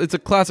Sea. It's a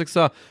classic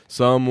song.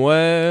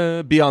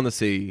 Somewhere Beyond the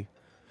Sea.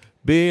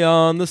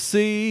 Beyond the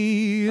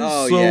sea.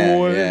 Oh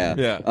somewhere.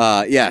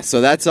 yeah.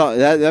 So that's all.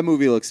 That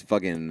movie looks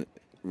fucking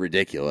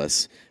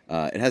ridiculous.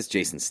 It has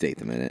Jason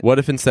Statham in it. What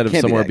if instead of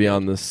Can't be Somewhere that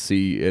Beyond the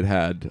Sea, it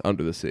had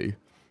Under the Sea?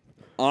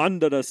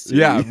 Under the sea.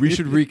 Yeah, we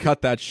should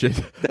recut that shit.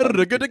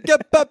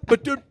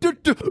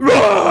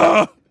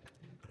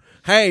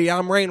 Hey,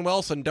 I'm Rainn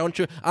Wilson, don't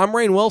you? I'm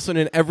Rainn Wilson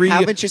in every...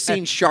 Haven't you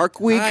seen Shark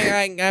Week?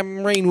 I'm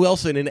Rainn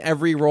Wilson in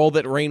every role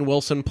that Rainn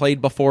Wilson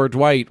played before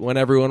Dwight, when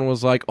everyone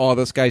was like, oh,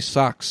 this guy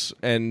sucks.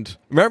 And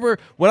remember,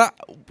 when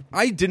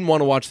I didn't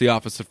want to watch The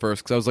Office at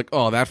first, because I was like,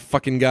 oh, that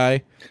fucking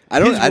guy.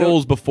 His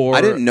roles before...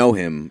 I didn't know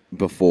him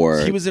before.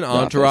 He was in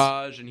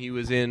Entourage, and he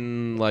was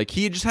in, like...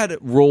 He just had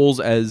roles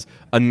as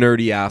a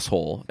nerdy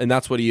asshole, and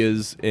that's what he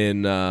is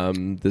in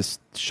this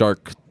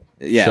Shark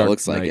Yeah, Shark it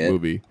looks like Night it.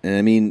 movie. And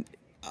I mean...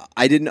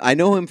 I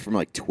know him from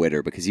like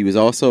Twitter because he was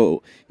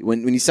also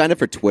when he signed up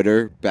for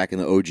Twitter back in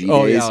the OG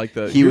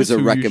days. He was a who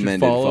you should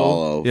recommended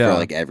follow Yeah. for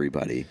like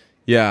everybody.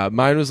 Yeah,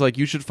 mine was like,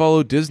 you should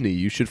follow Disney,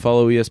 you should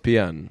follow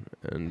ESPN,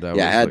 and I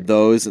had like,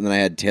 those, and then I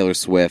had Taylor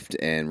Swift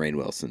and Rainn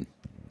Wilson.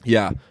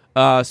 Yeah.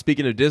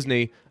 Speaking of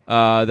Disney,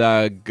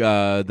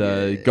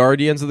 the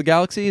Guardians of the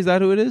Galaxy, is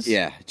that who it is?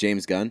 Yeah,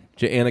 James Gunn.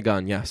 Anna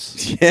Gunn,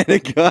 yes. Anna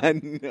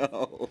Gunn,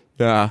 no.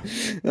 Yeah.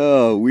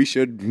 Oh, we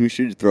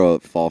should throw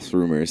out false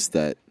rumors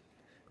that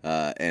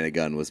Anna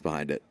Gunn was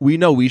behind it. We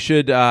know we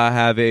should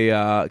have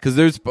a because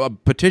there's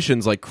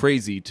petitions like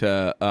crazy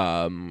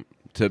to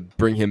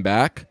bring him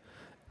back,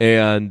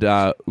 and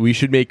we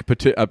should make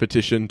a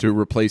petition to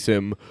replace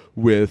him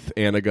with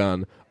Anna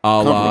Gunn,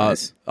 a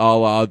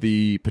la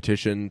the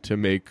petition to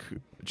make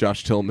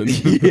Josh Tillman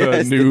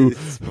the new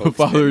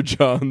Father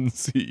John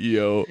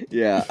CEO.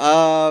 Yeah.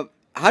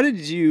 How did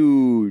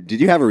you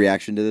have a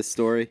reaction to this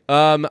story?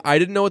 I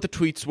didn't know what the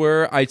tweets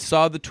were. I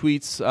saw the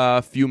tweets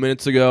a few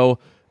minutes ago.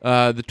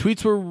 The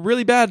tweets were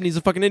really bad, and he's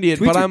a fucking idiot.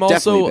 Tweets but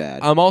are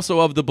I'm also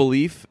of the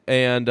belief,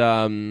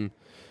 and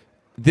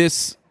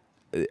this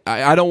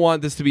I don't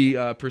want this to be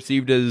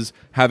perceived as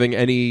having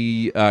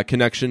any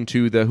connection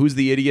to who's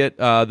the idiot,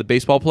 the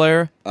baseball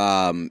player.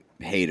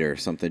 Hader,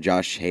 something.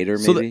 Josh Hader,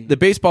 maybe. So the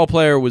baseball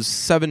player was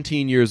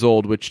 17 years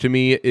old, which to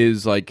me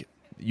is like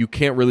you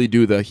can't really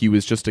do he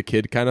was just a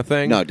kid kind of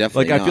thing. No,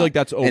 definitely. Like I feel like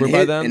that's over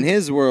by then. And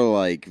his were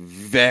like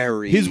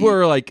very. His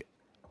were like.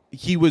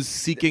 He was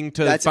seeking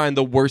to find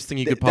the worst thing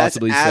he could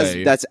possibly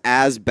say. That's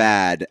as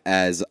bad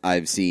as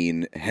I've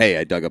seen. Hey,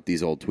 I dug up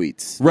these old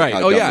tweets. Right.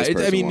 Like oh yeah.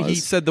 He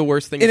said the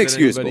worst thing that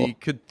anybody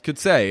could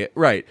say.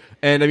 Right.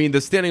 And I mean, the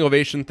standing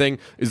ovation thing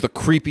is the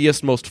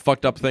creepiest, most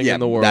fucked up thing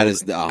in the world. That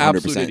is 100%.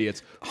 Absolute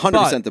idiots.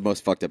 100% the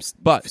most fucked up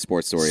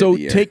sports story of the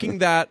year. So taking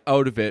that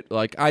out of it,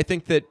 like I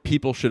think that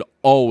people should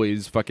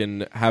always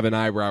fucking have an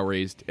eyebrow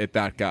raised at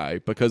that guy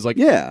because like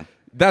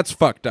that's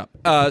fucked up.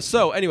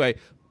 So anyway,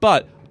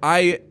 but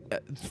I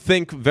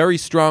think very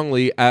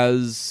strongly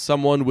as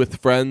someone with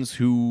friends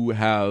who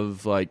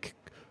have like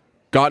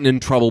gotten in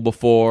trouble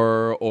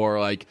before or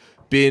like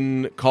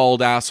been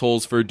called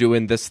assholes for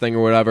doing this thing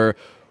or whatever.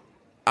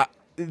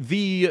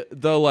 The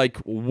like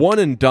one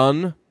and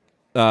done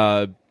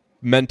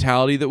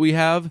mentality that we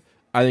have,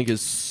 I think,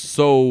 is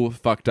so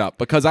fucked up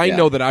because I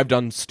know that I've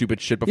done stupid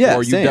shit before. Yeah,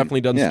 You've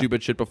definitely done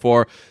stupid shit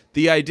before.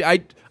 The idea,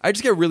 I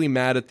just get really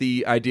mad at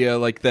the idea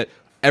like that.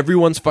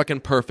 Everyone's fucking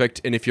perfect,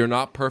 and if you're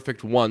not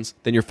perfect once,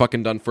 then you're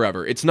fucking done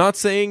forever. It's not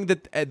saying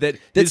that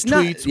his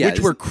tweets,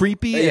 which were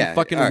creepy and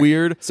fucking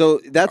weird.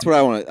 So that's what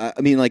I want to.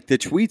 I mean, like the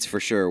tweets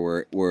for sure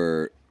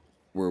were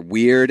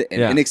weird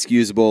and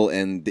inexcusable,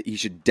 and he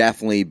should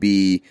definitely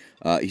be.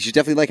 He should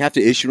definitely like have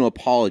to issue an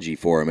apology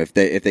for him if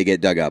they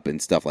get dug up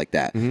and stuff like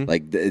that. Mm-hmm.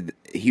 Like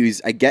he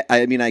was. I get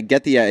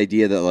the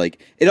idea that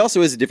like it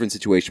also is a different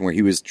situation where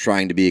he was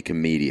trying to be a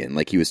comedian.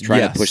 Like he was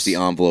trying to push the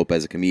envelope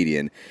as a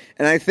comedian,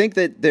 and I think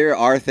that there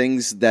are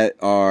things that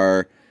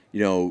are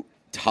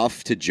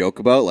tough to joke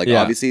about. Like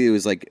obviously it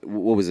was like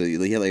what was it?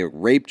 He had like a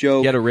rape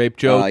joke. He had a rape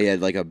joke. He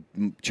had like a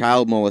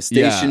child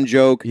molestation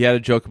joke. He had a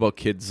joke about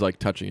kids like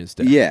touching his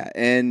dick. Yeah,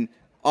 and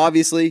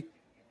obviously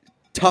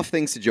tough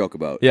things to joke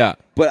about. Yeah.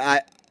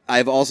 But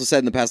I've also said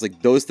in the past,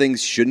 like, those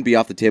things shouldn't be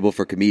off the table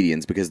for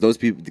comedians because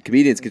the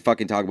comedians can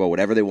fucking talk about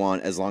whatever they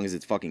want as long as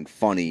it's fucking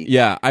funny.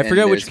 Yeah, I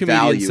forget which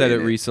comedian said it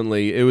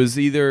recently. It was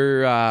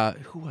either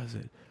who was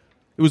it?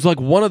 It was like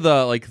one of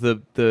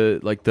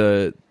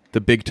the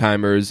big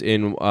timers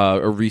in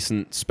a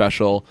recent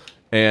special,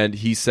 and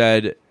he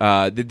said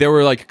that there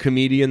were like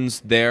comedians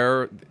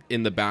there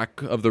in the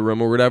back of the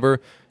room or whatever,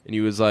 and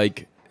he was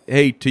like,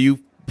 "Hey, to you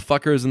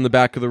fuckers in the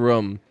back of the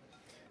room,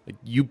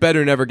 you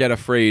better never get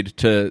afraid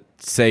to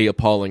say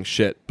appalling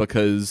shit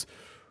because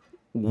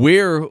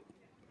where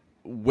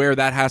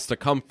that has to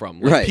come from.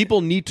 Like, right.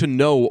 People need to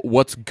know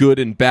what's good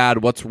and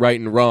bad, what's right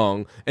and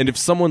wrong. And if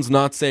someone's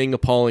not saying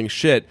appalling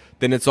shit,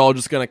 then it's all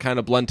just going to kind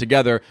of blend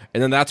together.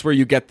 And then that's where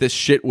you get this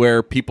shit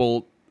where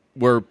people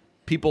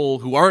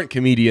who aren't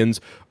comedians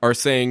are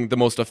saying the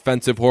most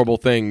offensive, horrible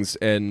things.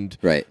 And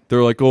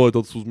they're like, oh,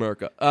 this was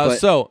America.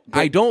 So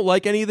I don't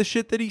like any of the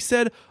shit that he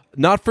said.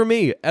 not for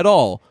me at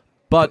all.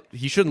 But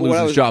he shouldn't lose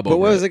his job But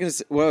over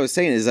it. what I was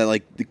saying is that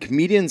like the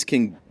comedians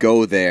can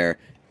go there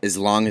as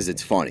long as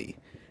it's funny.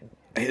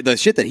 The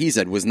shit that he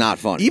said was not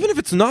funny. Even if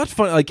it's not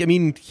funny, like, I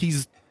mean, he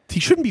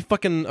shouldn't be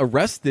fucking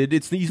arrested.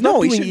 He's not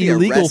he doing shouldn't be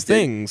illegal arrested.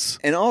 things.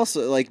 And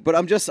also, like, but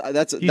I'm just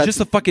that's He's just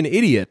a fucking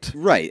idiot,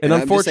 right. And I'm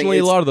just unfortunately,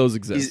 saying a lot of those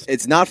exist.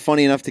 It's not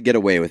funny enough to get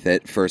away with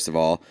it. First of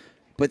all,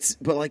 but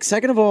like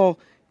second of all,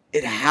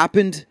 it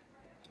happened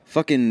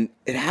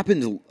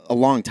a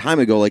long time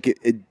ago. Like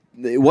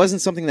it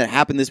wasn't something that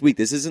happened this week.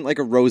 This isn't like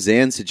a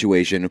Roseanne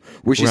situation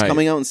where she's Right.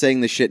 coming out and saying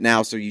this shit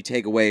now, so you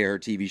take away her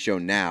TV show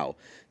now.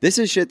 This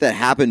is shit that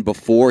happened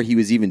before he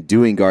was even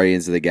doing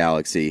Guardians of the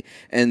Galaxy.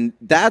 And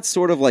that's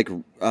sort of like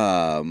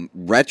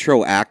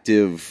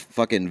retroactive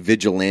fucking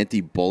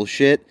vigilante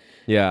bullshit.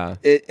 Yeah.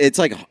 It's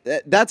like,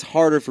 that's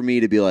harder for me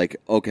to be like,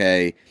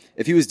 okay,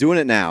 if he was doing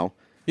it now,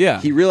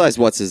 Yeah. he realized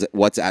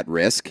what's at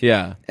risk.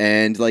 Yeah.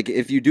 And like,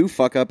 if you do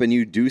fuck up and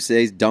you do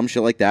say dumb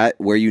shit like that,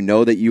 where you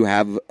know that you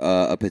have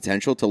a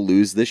potential to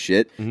lose the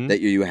shit that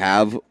you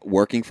have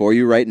working for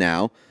you right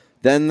now,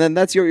 then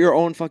that's your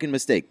own fucking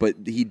mistake. But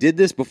he did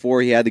this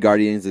before he had the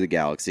Guardians of the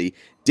Galaxy.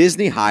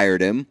 Disney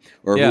hired him,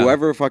 or Yeah.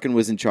 whoever fucking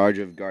was in charge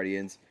of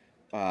Guardians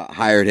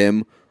hired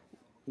him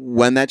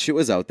when that shit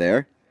was out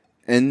there.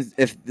 And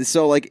if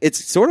so, like,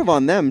 it's sort of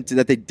on them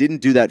that they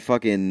didn't do that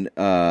fucking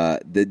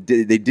they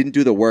didn't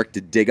do the work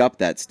to dig up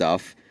that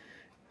stuff,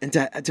 and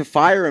to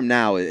fire him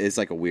now is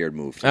like a weird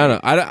move. To I me.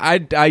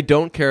 don't know. I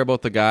don't care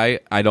about the guy.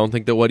 I don't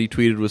think that what he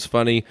tweeted was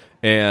funny,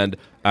 and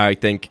I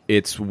think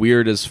it's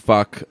weird as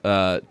fuck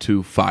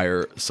to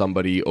fire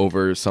somebody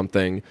over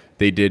something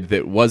they did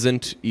that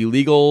wasn't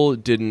illegal.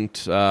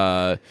 Didn't.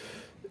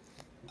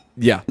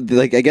 Yeah.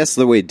 Like, I guess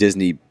the way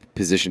Disney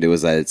positioned it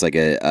was that it's like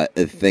a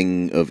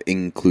thing of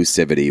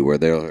inclusivity, where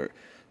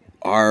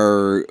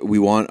we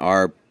want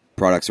our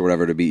products or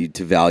whatever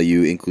to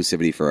value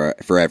inclusivity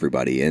for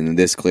everybody, and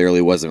this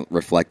clearly wasn't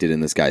reflected in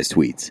this guy's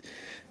tweets.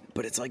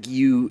 But it's like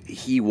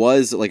he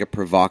was like a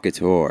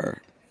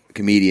provocateur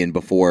comedian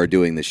before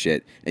doing this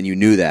shit, and you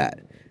knew that,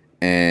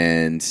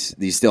 and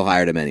you still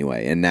hired him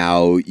anyway. And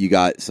now you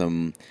got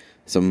some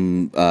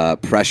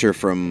pressure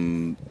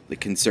from the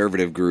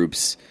conservative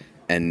groups,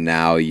 and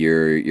now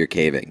you're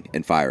caving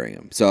and firing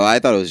him. So I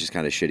thought it was just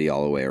kind of shitty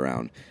all the way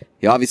around.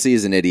 He obviously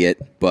is an idiot,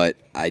 but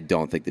I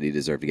don't think that he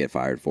deserved to get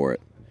fired for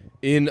it.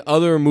 In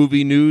other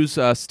movie news,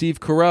 Steve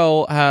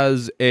Carell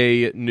has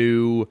a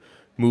new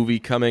movie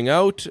coming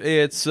out.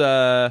 It's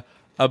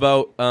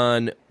about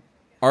an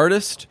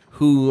artist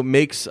who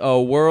makes a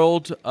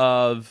world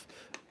of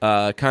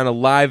kind of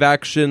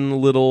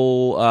live-action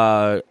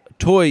little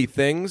toy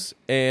things,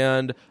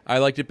 and I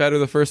liked it better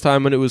the first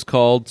time when it was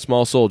called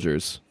Small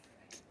Soldiers.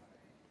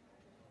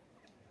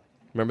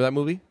 Remember that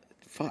movie?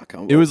 Fuck.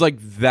 It was like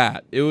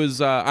that. It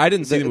was. I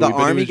didn't see the movie, but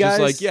army it was just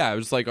guys? like, yeah, it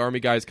was like army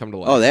guys come to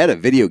life. Oh, they had a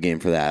video game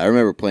for that. I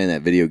remember playing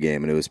that video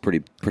game, and it was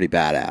pretty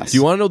badass. Do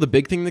you want to know the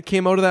big thing that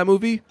came out of that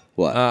movie?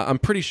 What? I'm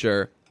pretty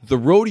sure the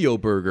rodeo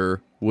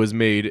burger was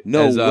made.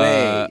 No as,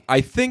 way.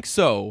 I think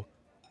so.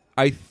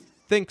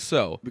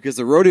 Because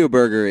the rodeo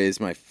burger is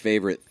my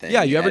favorite thing.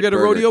 Yeah, you ever at get a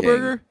Burger rodeo King.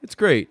 burger? It's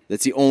great.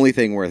 That's the only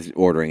thing worth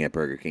ordering at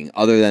Burger King,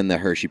 other than the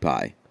Hershey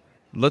pie.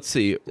 Let's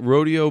see.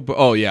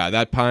 Oh, yeah,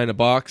 that pie in a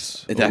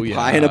box. That Oh, yeah.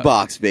 pie in a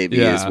box, baby,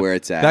 Yeah. is where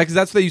it's at. Because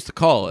that's what they used to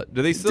call it.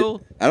 Do they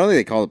still? I don't think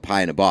they call it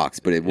pie in a box,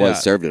 but it was Yeah.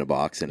 served in a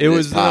box, and It it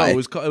was is pie. no,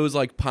 it was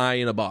like pie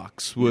in a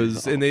box.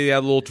 And they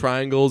had little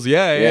triangles.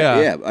 Yeah.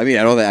 yeah. I mean,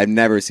 I've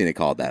never seen it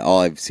called that. All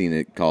I've seen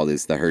it called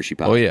is the Hershey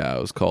pie. Oh yeah,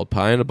 it was called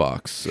pie in a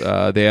box.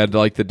 They had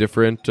like the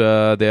different.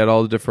 They had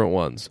all the different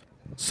ones.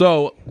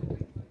 So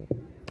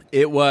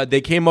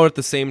they came out at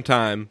the same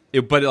time.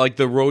 But like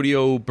the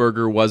rodeo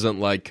burger wasn't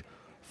like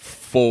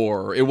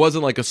it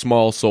wasn't like a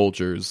Small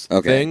Soldiers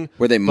thing.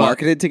 Were they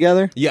marketed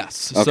together?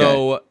 Yes. Okay.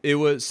 So it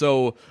was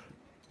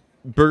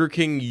Burger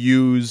King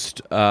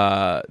used.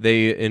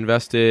 They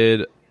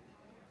invested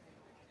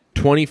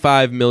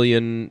 $25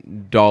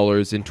 million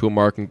into a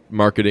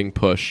marketing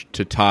push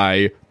to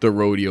tie the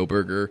rodeo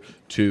burger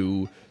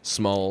to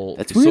small.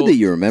 That's weird that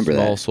you remember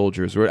small that.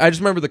 soldiers. I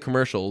just remember the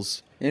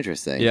commercials.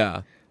 Interesting.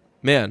 Yeah,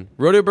 man,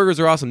 rodeo burgers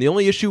are awesome. The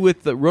only issue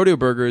with the rodeo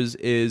burgers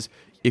is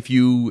if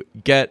you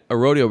get a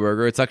rodeo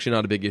burger, it's actually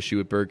not a big issue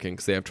with Burger King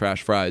because they have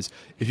trash fries.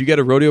 If you get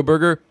a rodeo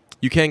burger,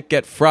 you can't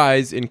get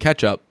fries in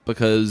ketchup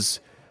because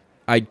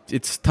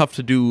it's tough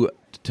to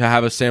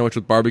have a sandwich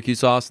with barbecue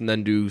sauce and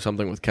then do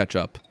something with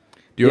ketchup.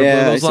 Do you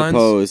remember those lines?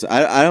 Suppose.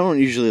 I don't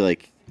usually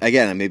like.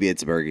 Again, maybe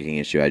it's a Burger King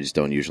issue. I just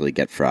don't usually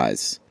get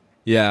fries.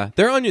 Yeah,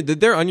 they're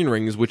onion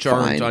rings, which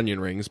aren't Fine. onion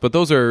rings, but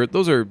those are.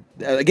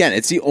 Again,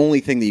 it's the only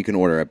thing that you can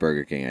order at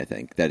Burger King. I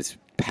think that is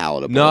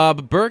palatable. No,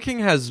 but Burger King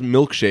has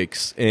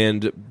milkshakes,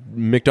 and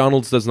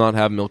McDonald's does not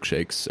have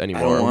milkshakes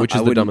anymore, which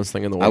is the dumbest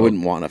thing in the world. I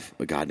wouldn't want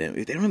to. Goddamn,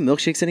 they don't have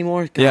milkshakes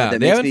anymore. God, Yeah, that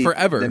they makes haven't me,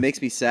 forever. That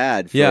makes me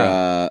sad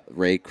for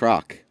Ray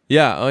Kroc.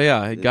 Yeah, oh yeah,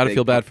 I gotta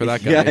feel bad for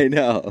that guy. Yeah, I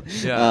know.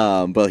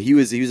 Yeah. But he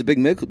was a big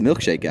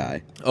milkshake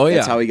guy. Oh, yeah.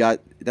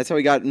 That's how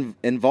he got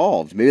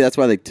involved. Maybe that's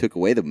why they took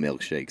away the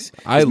milkshakes.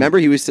 'Cause I remember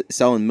he was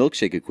selling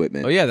milkshake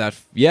equipment. Oh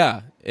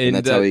yeah, And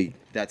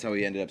that's how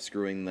he ended up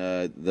screwing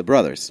the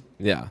brothers.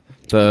 Yeah.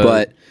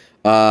 But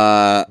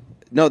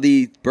no,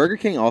 the Burger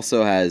King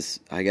also has,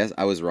 I guess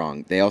I was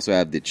wrong. They also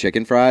have the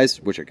chicken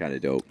fries, which are kind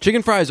of dope.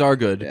 Chicken fries are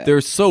good. Yeah.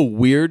 They're so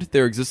weird.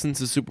 Their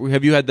existence is super.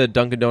 Have you had the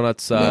Dunkin'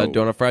 Donuts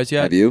donut fries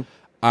yet? Have you?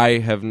 I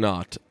have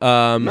not.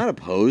 I'm not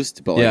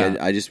opposed, but yeah.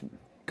 I just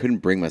couldn't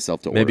bring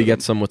myself to order Maybe get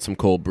them. some with some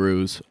cold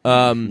brews.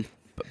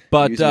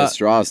 But Using the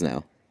straws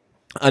now.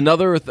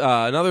 another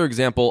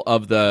example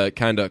of the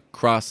kind of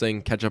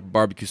crossing ketchup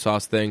barbecue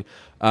sauce thing.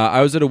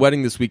 I was at a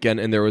wedding this weekend,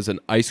 and there was an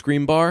ice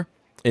cream bar,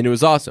 and it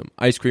was awesome.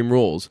 Ice cream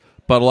rules.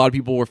 But a lot of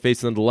people were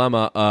facing the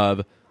dilemma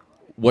of,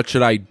 what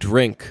should I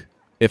drink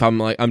if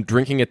I'm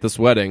drinking at this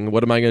wedding?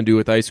 What am I going to do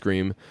with ice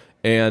cream?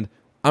 And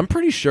I'm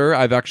pretty sure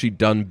I've actually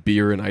done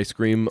beer and ice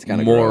cream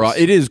more. Gross.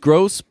 It is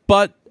gross,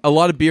 but a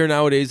lot of beer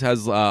nowadays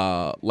has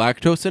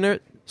lactose in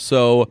it.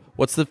 So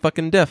what's the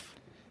fucking diff?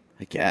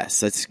 I guess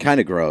that's kind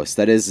of gross.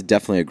 That is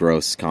definitely a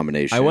gross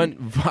combination. I went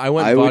I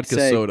would vodka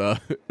say- soda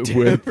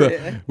with.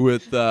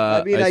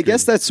 I mean, ice I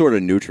guess cream. that's sort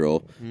of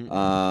neutral.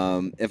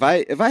 If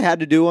I had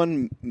to do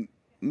one,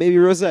 maybe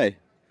rosé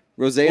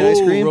and ice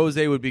cream.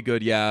 Rosé would be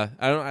good. Yeah,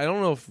 I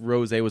don't know if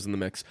rosé was in the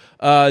mix.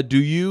 Do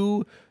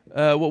you?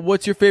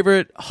 What's your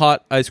favorite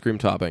hot ice cream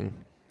topping?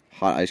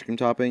 Hot ice cream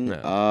topping.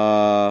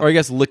 Or I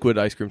guess liquid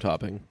ice cream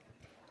topping.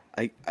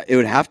 It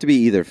would have to be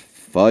either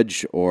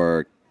fudge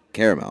or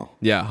caramel.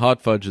 Yeah,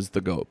 hot fudge is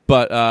the goat.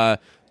 But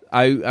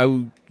I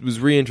was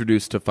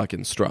reintroduced to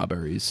fucking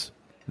strawberries.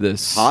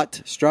 This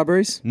Hot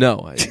strawberries?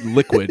 No,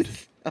 liquid.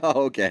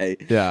 Oh, okay.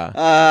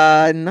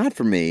 Yeah. Not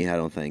for me. I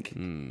don't think.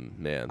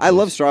 Man, I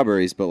love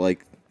strawberries, but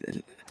like, I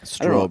don't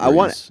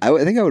strawberries. know.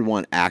 I think I would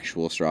want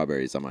actual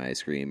strawberries on my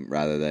ice cream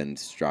rather than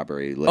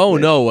strawberry liquid. Oh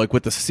no, like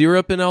with the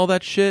syrup and all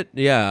that shit.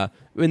 Yeah,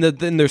 and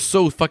then they're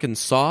so fucking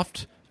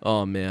soft.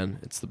 Oh man,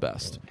 it's the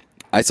best.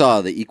 I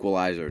saw The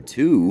Equalizer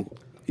 2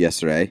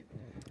 yesterday.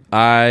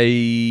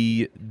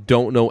 I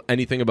don't know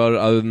anything about it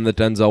other than that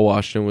Denzel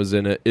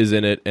Washington is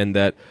in it, and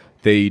that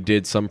they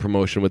did some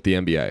promotion with the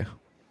NBA.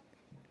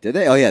 Did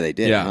they? Oh yeah, they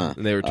did. Yeah, huh?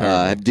 and they were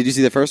terrible. Did you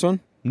see the first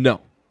one?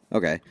 No.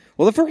 Okay.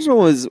 Well, the first one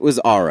was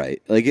all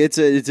right. Like it's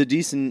a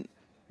decent,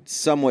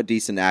 somewhat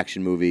decent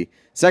action movie.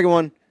 Second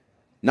one,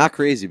 not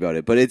crazy about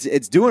it, but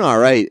it's doing all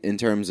right in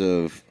terms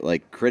of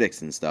like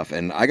critics and stuff.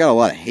 And I got a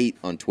lot of hate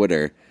on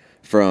Twitter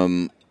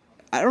from,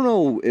 I don't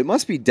know, it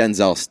must be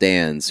Denzel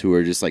stans who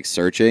are just like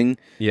searching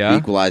Yeah. The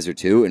Equalizer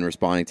 2 and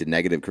responding to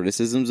negative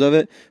criticisms of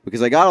it,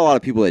 because I got a lot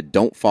of people that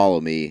don't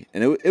follow me,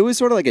 and it was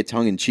sort of like a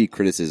tongue-in-cheek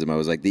criticism. I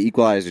was like, The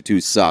Equalizer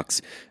 2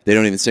 sucks. They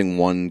don't even sing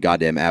one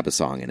goddamn ABBA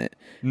song in it.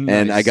 Nice.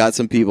 And I got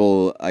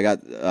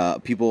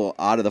people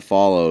out of the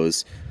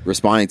follows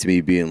responding to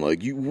me being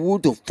like,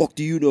 what the fuck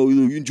do you know?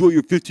 You enjoy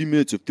your 15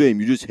 minutes of fame.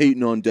 You're just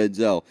hating on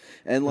Denzel.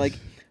 And like,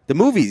 the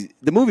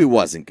movie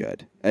wasn't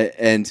good.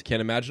 And Can't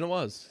imagine it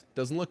was.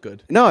 Doesn't look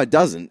good. no, it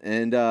doesn't.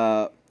 And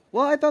well,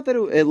 I thought that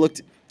it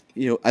looked,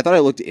 I thought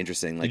it looked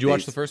interesting. Like Did you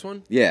watch the first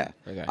one? Yeah.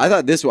 Okay. I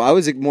thought this one. I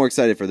was more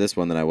excited for this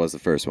one than I was the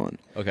first one.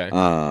 Okay.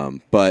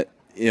 But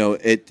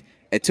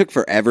it took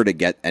forever to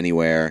get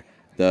anywhere.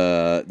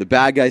 The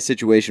bad guy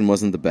situation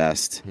wasn't the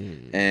best,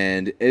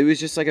 and it was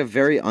just like a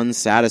very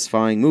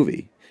unsatisfying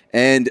movie.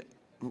 And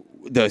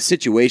the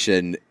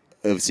situation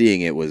of seeing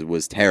it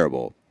was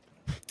terrible.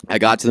 I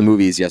got to the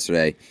movies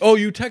yesterday. Oh,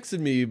 you texted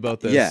me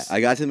about this. Yeah,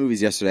 I got to the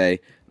movies yesterday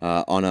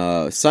on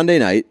a Sunday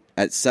night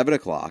at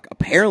 7:00.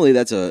 Apparently,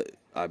 that's a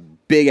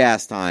big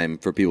ass time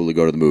for people to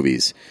go to the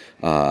movies.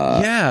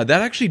 Yeah,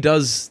 that actually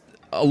does.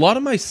 A lot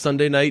of my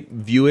Sunday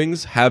night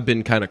viewings have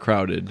been kind of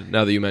crowded.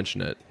 Now that you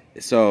mention it.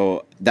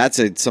 So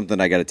that's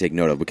something I got to take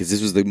note of, because this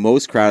was the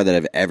most crowded that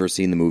I've ever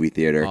seen the movie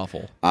theater.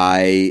 Awful.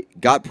 I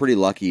got pretty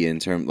lucky in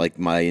terms, like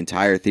my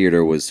entire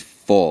theater was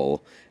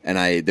full,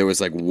 and there was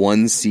like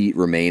one seat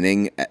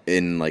remaining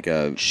in like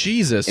a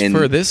Jesus, in-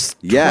 for this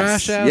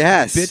trash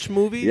ass bitch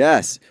movie?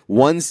 Yes,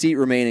 one seat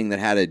remaining that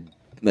had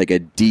a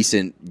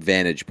decent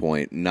vantage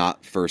point,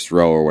 not first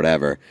row or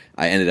whatever.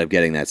 I ended up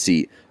getting that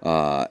seat,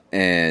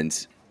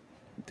 and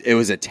it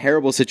was a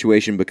terrible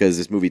situation because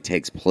this movie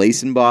takes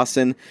place in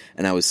Boston,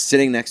 and I was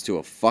sitting next to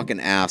a fucking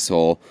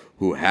asshole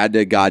who had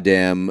to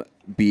goddamn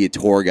be a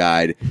tour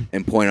guide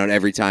and point out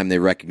every time they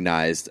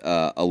recognized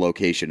a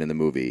location in the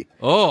movie.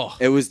 Oh.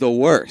 It was the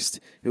worst.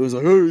 It was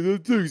like, hey,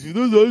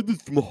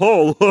 that's from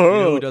Hull. You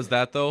know who does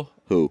that, though?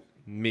 Who?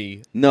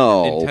 Me.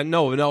 No.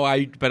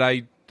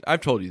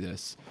 I've told you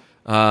this.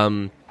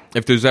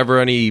 If there's ever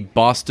any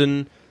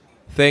Boston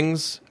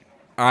things,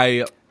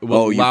 I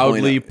will you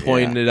loudly point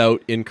point it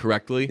out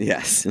incorrectly.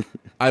 Yes.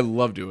 I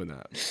love doing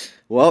that.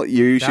 Well,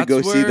 you should That's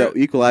go see where- The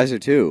Equalizer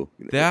 2.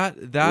 That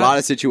A lot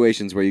of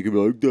situations where you could be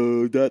like,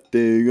 duh, that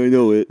thing, I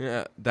know it.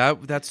 yeah,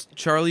 that's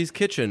Charlie's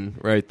Kitchen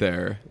right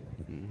there.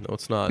 No,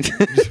 it's not.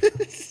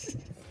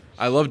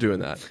 I love doing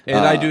that, and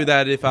I do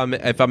that if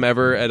I'm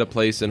ever at a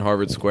place in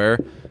Harvard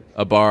Square,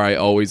 a bar. I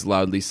always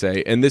loudly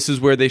say, "And this is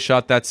where they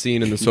shot that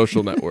scene in The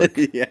Social Network."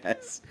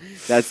 Yes,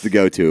 that's the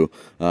go-to.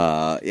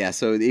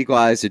 So The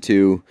Equalizer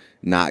 2,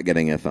 not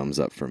getting a thumbs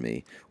up for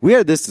me. We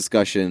had this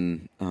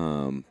discussion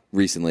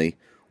recently.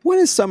 When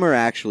is summer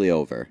actually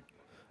over?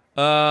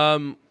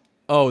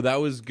 Oh,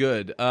 that was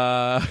good.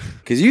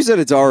 Because you said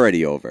it's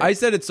already over. I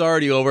said it's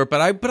already over,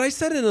 but I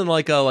said it in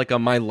like a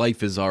my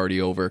life is already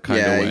over kind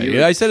Yeah, of way.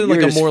 you- I said it in you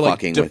like were a just more like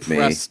fucking with me.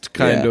 depressed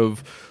kind Yeah.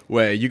 of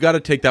way. You got to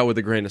take that with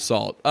a grain of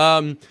salt.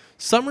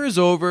 Summer's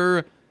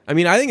over. I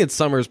mean, I think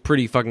summer's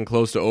pretty fucking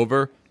close to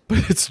over,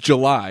 but it's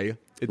July.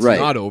 It's Right.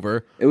 not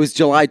over. It was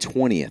July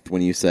 20th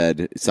when you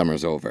said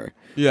summer's over.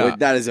 Yeah. Like,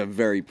 that is a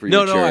very No,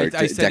 premature no,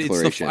 I said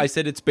declaration. I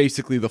said it's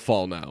basically the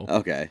fall now.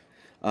 Okay.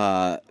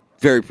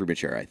 Very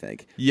premature, I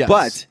think. Yes.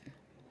 But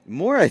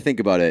more I think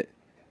about it,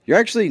 you're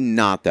actually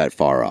not that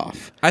far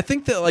off. I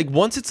think that like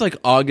once it's like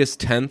August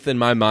 10th in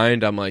my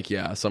mind, I'm like,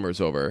 yeah,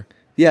 summer's over.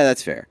 Yeah,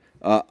 that's fair.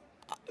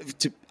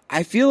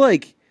 I feel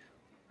like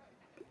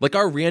Like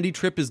our Randy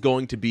trip is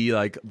going to be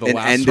like the an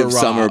last end of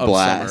hurrah summer of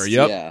blast. Summer.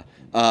 Yep.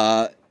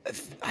 Yeah.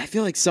 I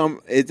feel like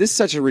this is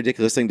such a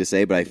ridiculous thing to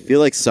say, but I feel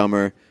like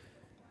summer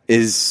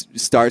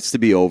starts to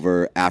be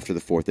over after the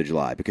 4th of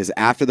July, because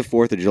after the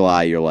 4th of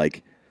July, you're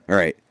like, all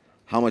right,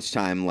 how much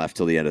time left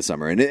till the end of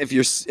summer? And if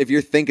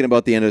you're thinking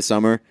about the end of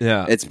summer,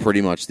 Yeah. it's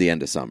pretty much the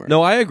end of summer.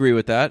 No, I agree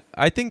with that.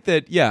 I think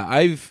that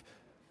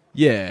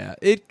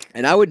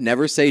And I would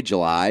never say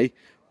July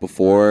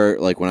before,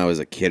 like when I was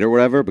a kid or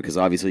whatever, because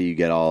obviously you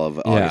get all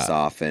of August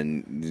off,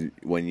 and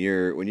when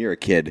you're a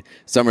kid,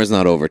 summer's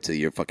not over till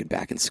you're fucking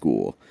back in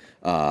school.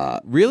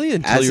 really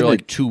until As you're an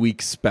like 2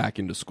 weeks back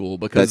into school,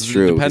 because That's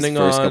true. Depending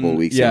the first on couple of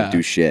weeks, you don't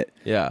do shit.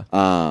 Yeah.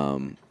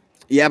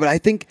 Yeah, but I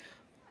think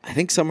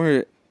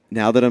summer.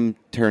 Now that I'm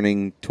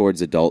turning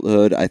towards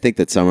adulthood, I think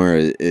that summer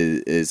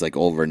is like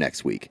over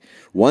next week.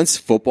 Once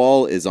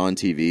football is on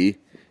TV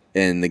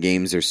and the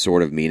games are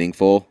sort of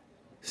meaningful,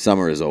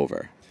 summer is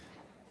over.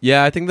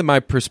 Yeah, I think that my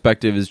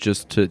perspective is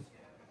just to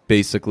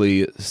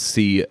basically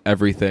see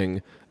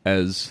everything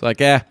as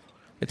like,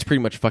 it's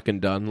pretty much fucking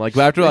done. Like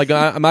after like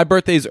my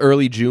birthday's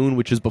early June,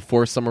 which is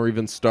before summer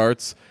even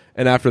starts,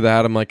 and after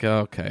that I'm like,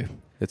 okay,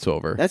 it's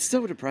over. That's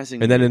so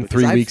depressing. And then to me, in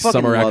because 3 I weeks,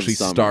 fucking summer love actually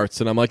summer. starts,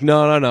 and I'm like,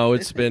 no,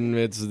 this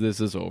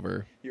is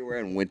over. You're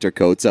wearing winter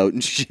coats out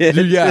and shit.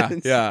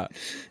 Yeah.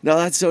 No,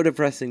 that's so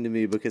depressing to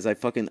me because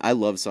I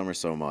love summer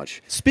so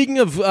much. Speaking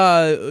of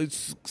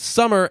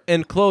summer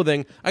and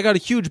clothing, I got a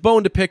huge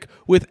bone to pick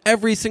with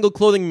every single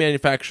clothing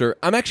manufacturer.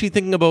 I'm actually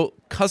thinking about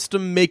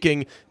custom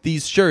making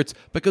these shirts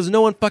because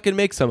no one fucking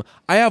makes them.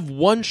 I have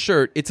one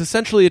shirt. It's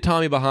essentially a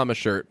Tommy Bahama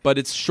shirt, but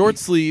it's short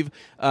sleeve,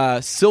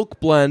 silk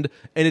blend,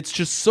 and it's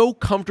just so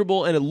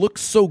comfortable and it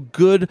looks so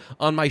good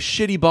on my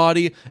shitty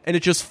body, and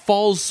it just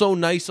falls so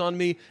nice on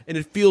me, and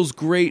it feels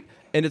great,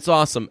 and it's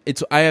awesome.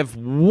 I have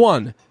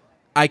one.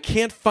 I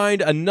can't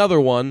find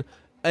another one,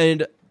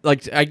 and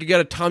like I could get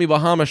a Tommy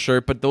Bahama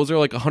shirt, but those are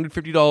like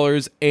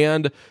 $150,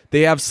 and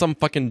they have some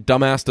fucking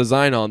dumbass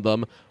design on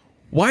them.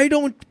 Why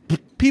don't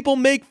people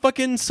make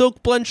fucking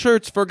silk blend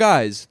shirts for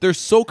guys? They're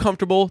so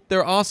comfortable.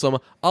 They're awesome.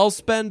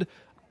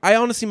 I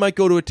honestly might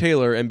go to a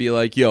tailor and be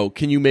like, yo,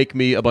 can you make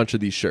me a bunch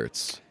of these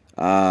shirts?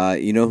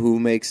 You know who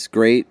makes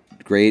great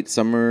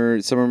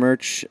summer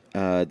merch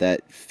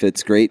that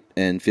fits great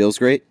and feels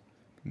great?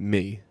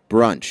 Me.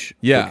 Brunch.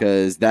 Yeah.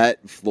 Because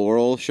that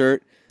floral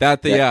shirt.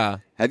 Yeah.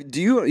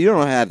 You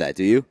don't have that,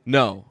 do you?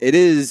 No. It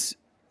is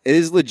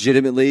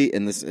legitimately,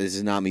 and this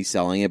is not me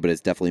selling it, but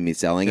it's definitely me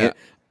selling Yeah.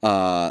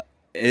 it.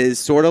 It is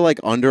sort of like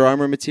Under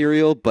Armour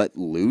material, but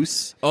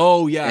loose.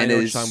 Oh, yeah, I and know it what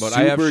you're is talking about.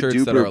 super I have shirts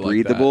duper that are like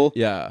breathable. that.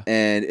 Yeah.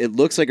 And it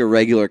looks like a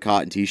regular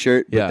cotton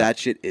t-shirt, but Yeah. that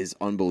shit is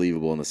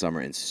unbelievable in the summer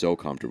and so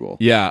comfortable.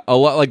 Yeah, a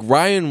lot. Like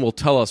Ryan will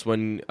tell us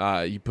when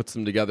he puts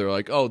them together,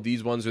 like, "Oh,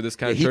 these ones are this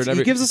kind of Yeah, shirt." he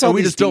and gives us and all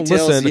we these just don't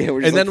details. listen. Yeah,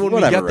 we're just and then like, when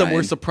we "Whatever, get them, we're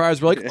Ryan."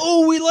 surprised. We're like,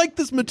 "Oh, we like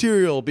this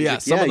material." But yeah,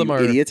 some of them you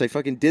are idiots. I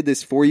fucking did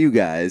this for you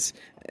guys,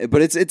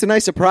 but it's a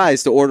nice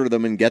surprise to order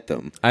them and get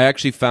them. I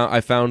actually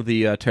found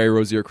the Terry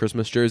Rozier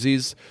Christmas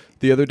jerseys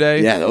the other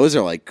day. Yeah, those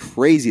are like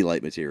crazy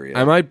light material.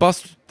 I might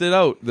bust it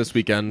out this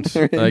weekend.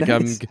 Like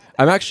Nice.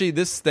 I'm actually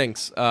this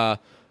stinks.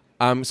 I'm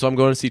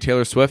going to see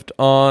Taylor Swift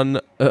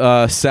on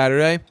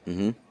Saturday.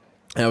 Mm-hmm.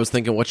 And I was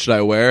thinking, what should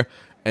I wear?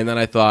 And then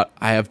I thought,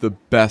 I have the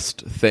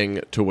best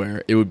thing to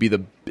wear. It would be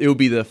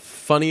the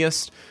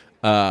funniest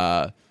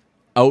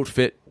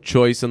outfit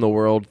choice in the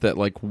world that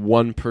like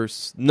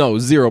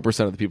 0%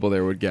 of the people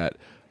there would get.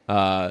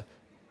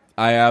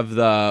 I have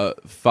the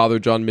Father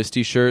John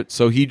Misty shirt.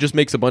 So he just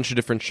makes a bunch of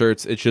different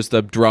shirts. It's just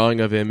a drawing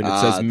of him, and it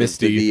says the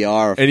Misty.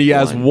 VR and he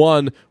has one.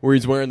 one where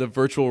he's wearing the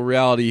virtual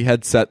reality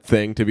headset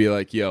thing to be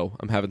like, yo,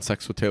 I'm having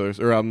sex with Taylor,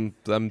 or I'm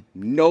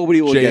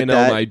Nobody will get JNL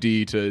that. my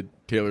D to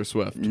Taylor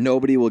Swift.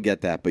 Nobody will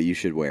get that, but you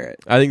should wear it.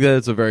 I think that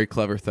it's a very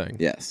clever thing.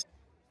 Yes.